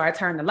up. And so I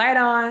turn the light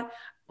on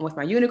with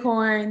my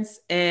unicorns,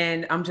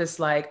 and I'm just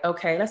like,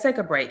 okay, let's take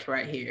a break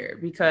right here,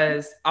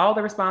 because all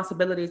the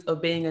responsibilities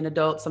of being an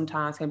adult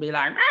sometimes can be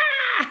like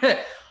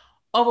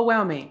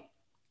overwhelming.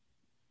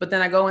 But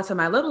then I go into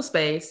my little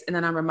space, and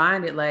then I'm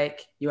reminded,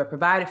 like, you are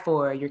provided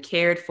for, you're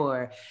cared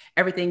for,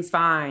 everything's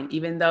fine.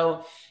 Even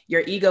though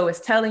your ego is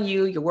telling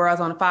you your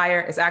world's on fire,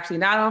 it's actually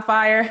not on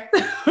fire.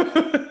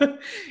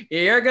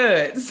 You're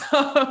good.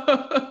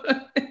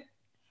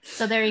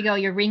 So there you go.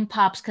 Your ring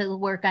pops could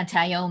work on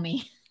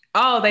Tayomi.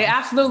 Oh, they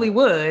absolutely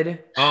would.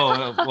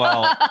 Oh,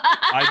 well,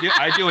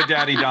 I do a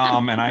daddy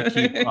dom, and I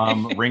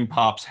keep ring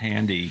pops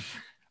handy.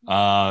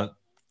 I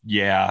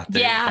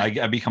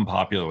become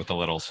popular with the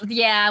littles.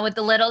 Yeah, with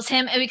the littles.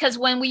 Because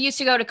when we used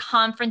to go to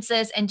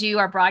conferences and do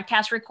our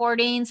broadcast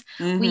recordings,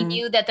 we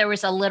knew that there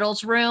was a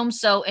littles room.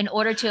 So in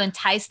order to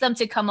entice them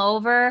to come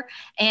over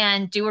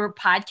and do a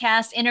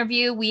podcast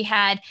interview, we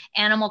had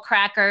animal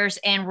crackers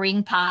and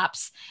ring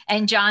pops.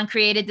 And John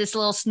created this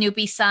little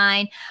Snoopy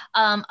sign,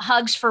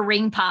 hugs for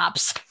ring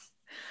pops.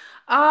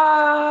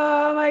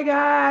 Oh my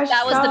gosh.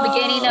 That was the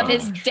beginning of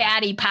his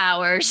daddy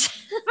powers.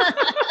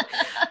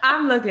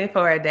 I'm looking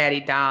for a daddy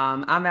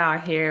dom. I'm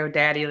out here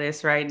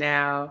daddyless right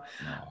now.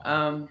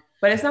 No.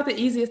 But it's not the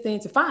easiest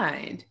thing to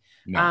find.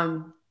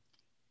 No.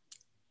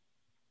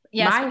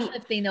 Especially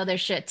if they know their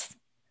shit.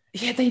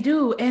 Yeah, they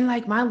do. And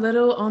like my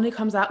little only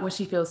comes out when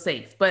she feels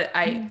safe. But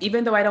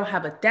even though I don't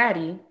have a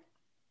daddy,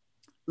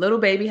 little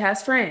baby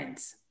has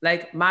friends.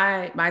 Like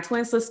my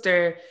twin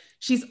sister,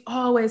 she's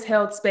always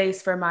held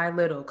space for my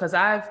little, because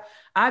I've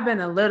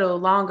been a little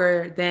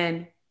longer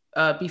than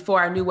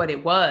before I knew what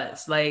it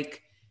was.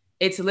 Like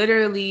it's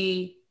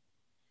literally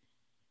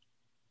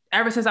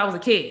ever since I was a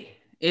kid.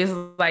 It's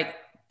like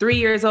 3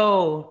 years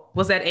old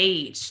was that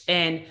age,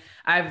 and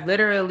I've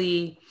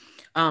literally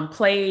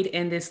played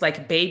in this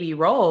like baby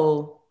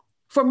role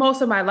for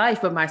most of my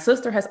life. But my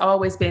sister has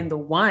always been the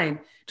one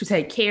to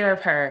take care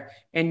of her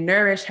and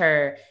nourish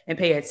her and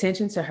pay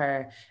attention to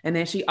her. And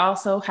then she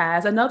also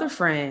has another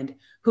friend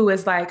who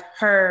is like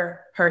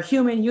her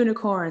human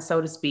unicorn,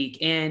 so to speak.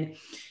 And,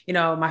 you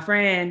know, my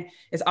friend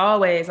is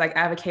always like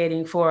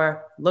advocating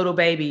for little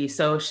baby.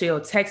 So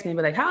she'll text me and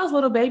be like, how's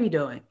little baby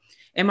doing?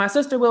 And my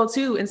sister will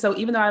too. And so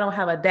even though I don't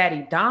have a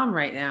daddy dom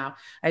right now,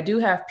 I do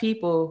have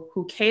people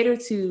who cater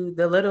to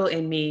the little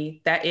in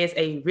me. That is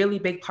a really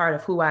big part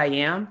of who I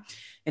am.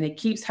 And it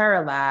keeps her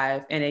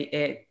alive, and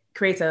it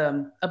creates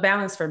a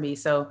balance for me.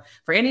 So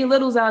for any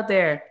littles out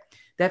there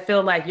that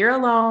feel like you're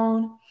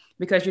alone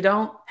because you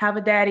don't have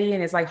a daddy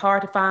and it's like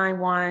hard to find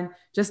one,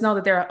 just know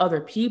that there are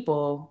other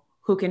people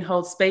who can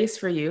hold space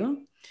for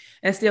you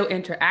and still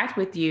interact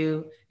with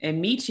you and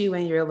meet you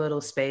in your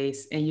little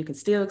space. And you can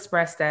still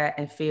express that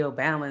and feel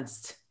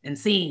balanced and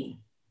seen.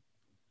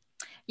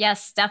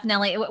 Yes,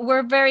 definitely.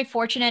 We're very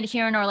fortunate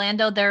here in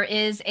Orlando. There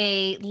is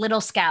a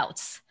Little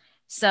Scouts.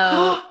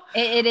 So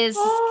it is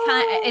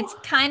it's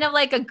kind of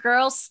like a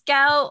Girl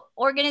Scout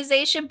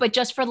organization, but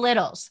just for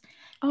littles.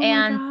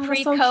 And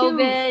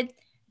pre-COVID,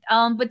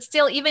 but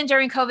still, even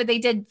during COVID, they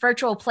did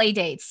virtual play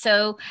dates.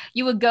 So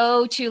you would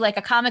go to like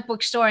a comic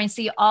book store and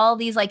see all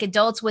these like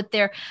adults with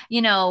their,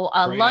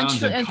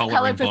 lunch and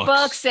colorful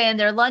books and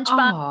their lunch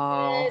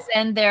boxes.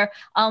 And their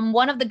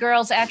one of the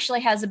girls actually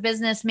has a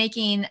business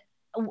making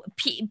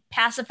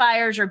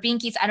pacifiers or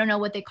binkies. I don't know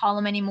what they call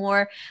them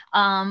anymore,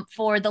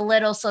 for the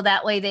little, so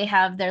that way they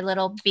have their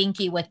little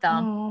binky with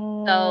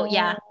them. So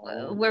yeah,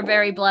 we're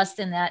very blessed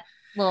in that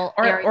little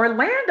area.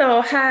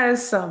 Orlando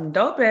has some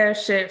dope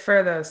ass shit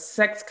for the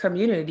sex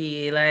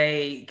community.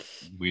 Like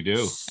we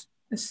do.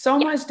 There's so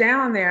much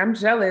down there. I'm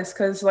jealous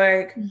because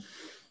like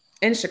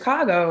in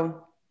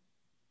Chicago,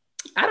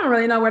 I don't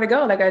really know where to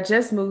go. Like I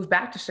just moved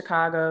back to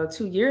Chicago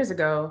 2 years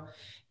ago.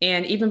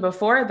 And even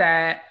before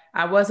that,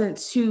 I wasn't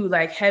too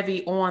like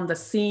heavy on the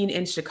scene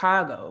in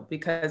Chicago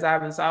because I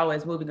was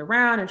always moving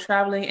around and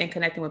traveling and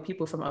connecting with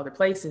people from other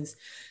places.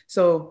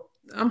 So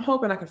I'm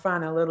hoping I can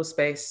find a little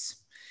space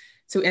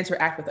to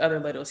interact with other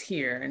littles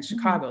here in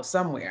Chicago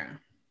somewhere.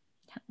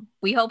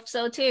 We hope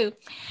so too.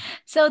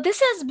 So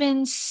this has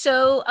been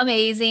so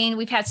amazing.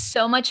 We've had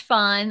so much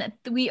fun.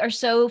 We are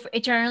so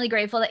eternally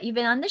grateful that you've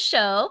been on the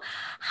show.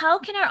 How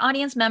can our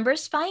audience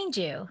members find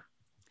you?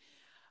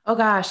 Oh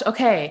gosh.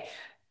 Okay.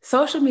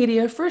 Social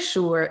media for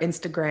sure.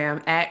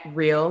 Instagram at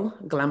Real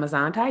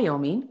Glamazon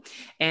Tayomi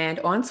and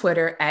on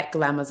Twitter at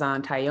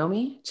Glamazon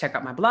Tayomi. Check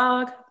out my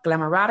blog,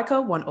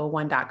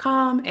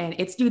 Glamoratica101.com and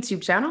its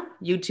YouTube channel,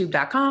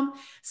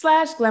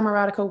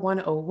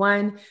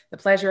 youtube.com/Glamoratica101.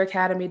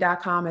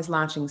 ThePleasureAcademy.com is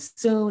launching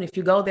soon. If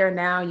you go there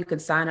now, you can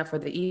sign up for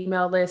the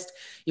email list.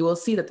 You will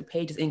see that the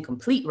page is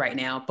incomplete right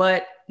now,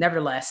 but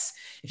nevertheless,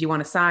 if you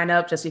want to sign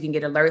up just so you can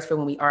get alerts for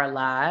when we are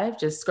live,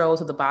 just scroll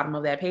to the bottom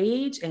of that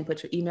page and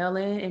put your email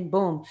in and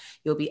boom,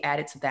 you'll be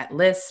added to that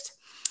list.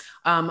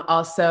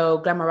 Also,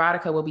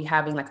 Glamoratica will be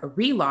having like a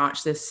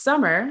relaunch this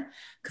summer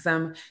because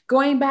I'm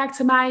going back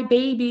to my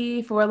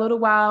baby for a little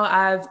while.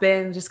 I've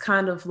been just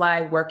kind of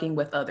like working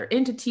with other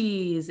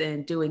entities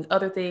and doing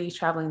other things,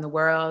 traveling the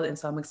world. And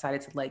so I'm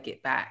excited to like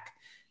get back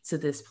to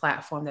this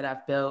platform that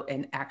I've built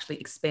and actually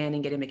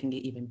expanding it and making it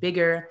even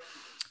bigger.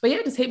 But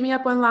yeah, just hit me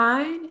up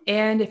online.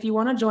 And if you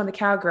want to join the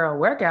Cowgirl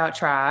Workout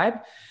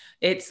Tribe,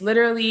 it's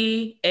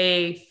literally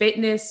a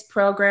fitness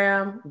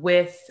program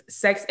with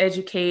sex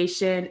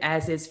education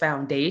as its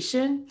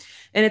foundation.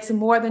 And it's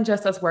more than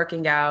just us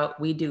working out.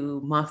 We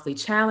do monthly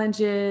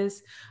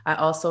challenges. I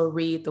also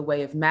read The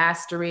Way of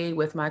Mastery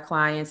with my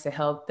clients to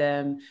help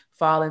them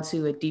fall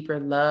into a deeper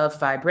love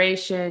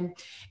vibration.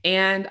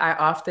 And I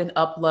often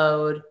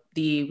upload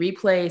the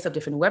replays of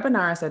different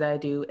webinars that I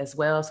do as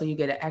well. So you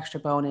get an extra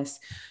bonus.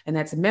 And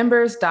that's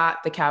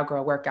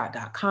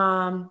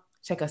members.thecowgirlworkout.com.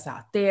 Check us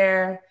out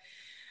there.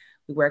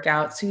 We work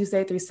out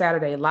Tuesday through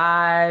Saturday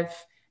live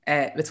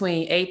at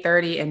between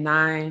 8:30 and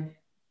 9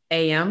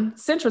 a.m.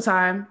 Central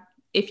Time,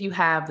 if you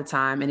have the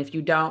time. And if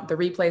you don't, the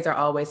replays are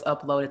always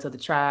uploaded to the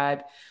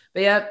tribe.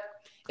 But yep,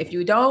 if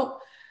you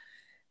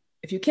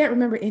can't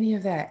remember any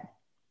of that,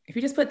 if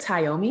you just put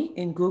Tayomi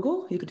in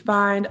Google, you could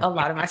find a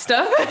lot of my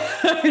stuff.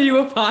 You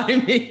will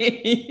find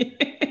me.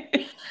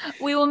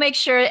 We will make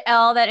sure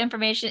all that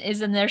information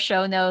is in their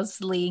show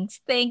notes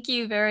links. Thank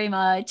you very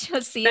much.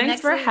 We'll see you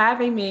next week. Thanks for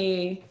having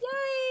me. Yay.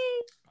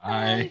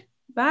 Bye.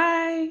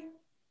 Bye.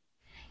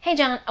 Hey,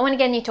 John, I want to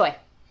get a new toy.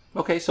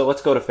 Okay, so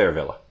let's go to Fair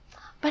Villa.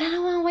 But I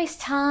don't want to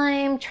waste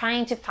time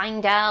trying to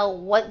find out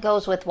what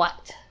goes with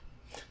what.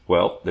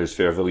 Well, there's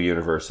Fair Villa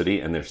University,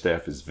 and their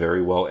staff is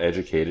very well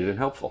educated and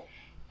helpful.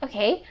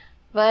 Okay,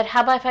 but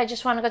how about if I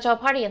just want to go to a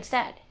party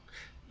instead?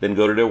 Then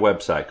go to their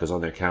website, because on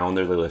their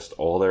calendar they list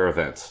all their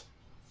events.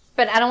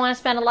 But I don't want to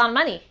spend a lot of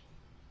money.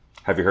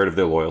 Have you heard of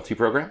their loyalty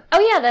program? Oh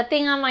yeah, that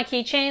thing on my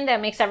keychain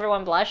that makes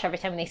everyone blush every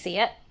time they see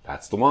it.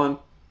 That's the one.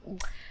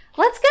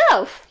 Let's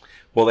go.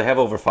 Well, they have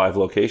over 5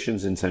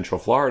 locations in Central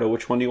Florida.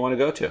 Which one do you want to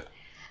go to?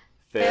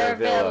 Fair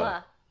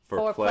Villa.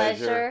 For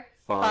pleasure,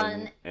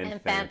 fun, and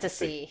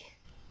fantasy.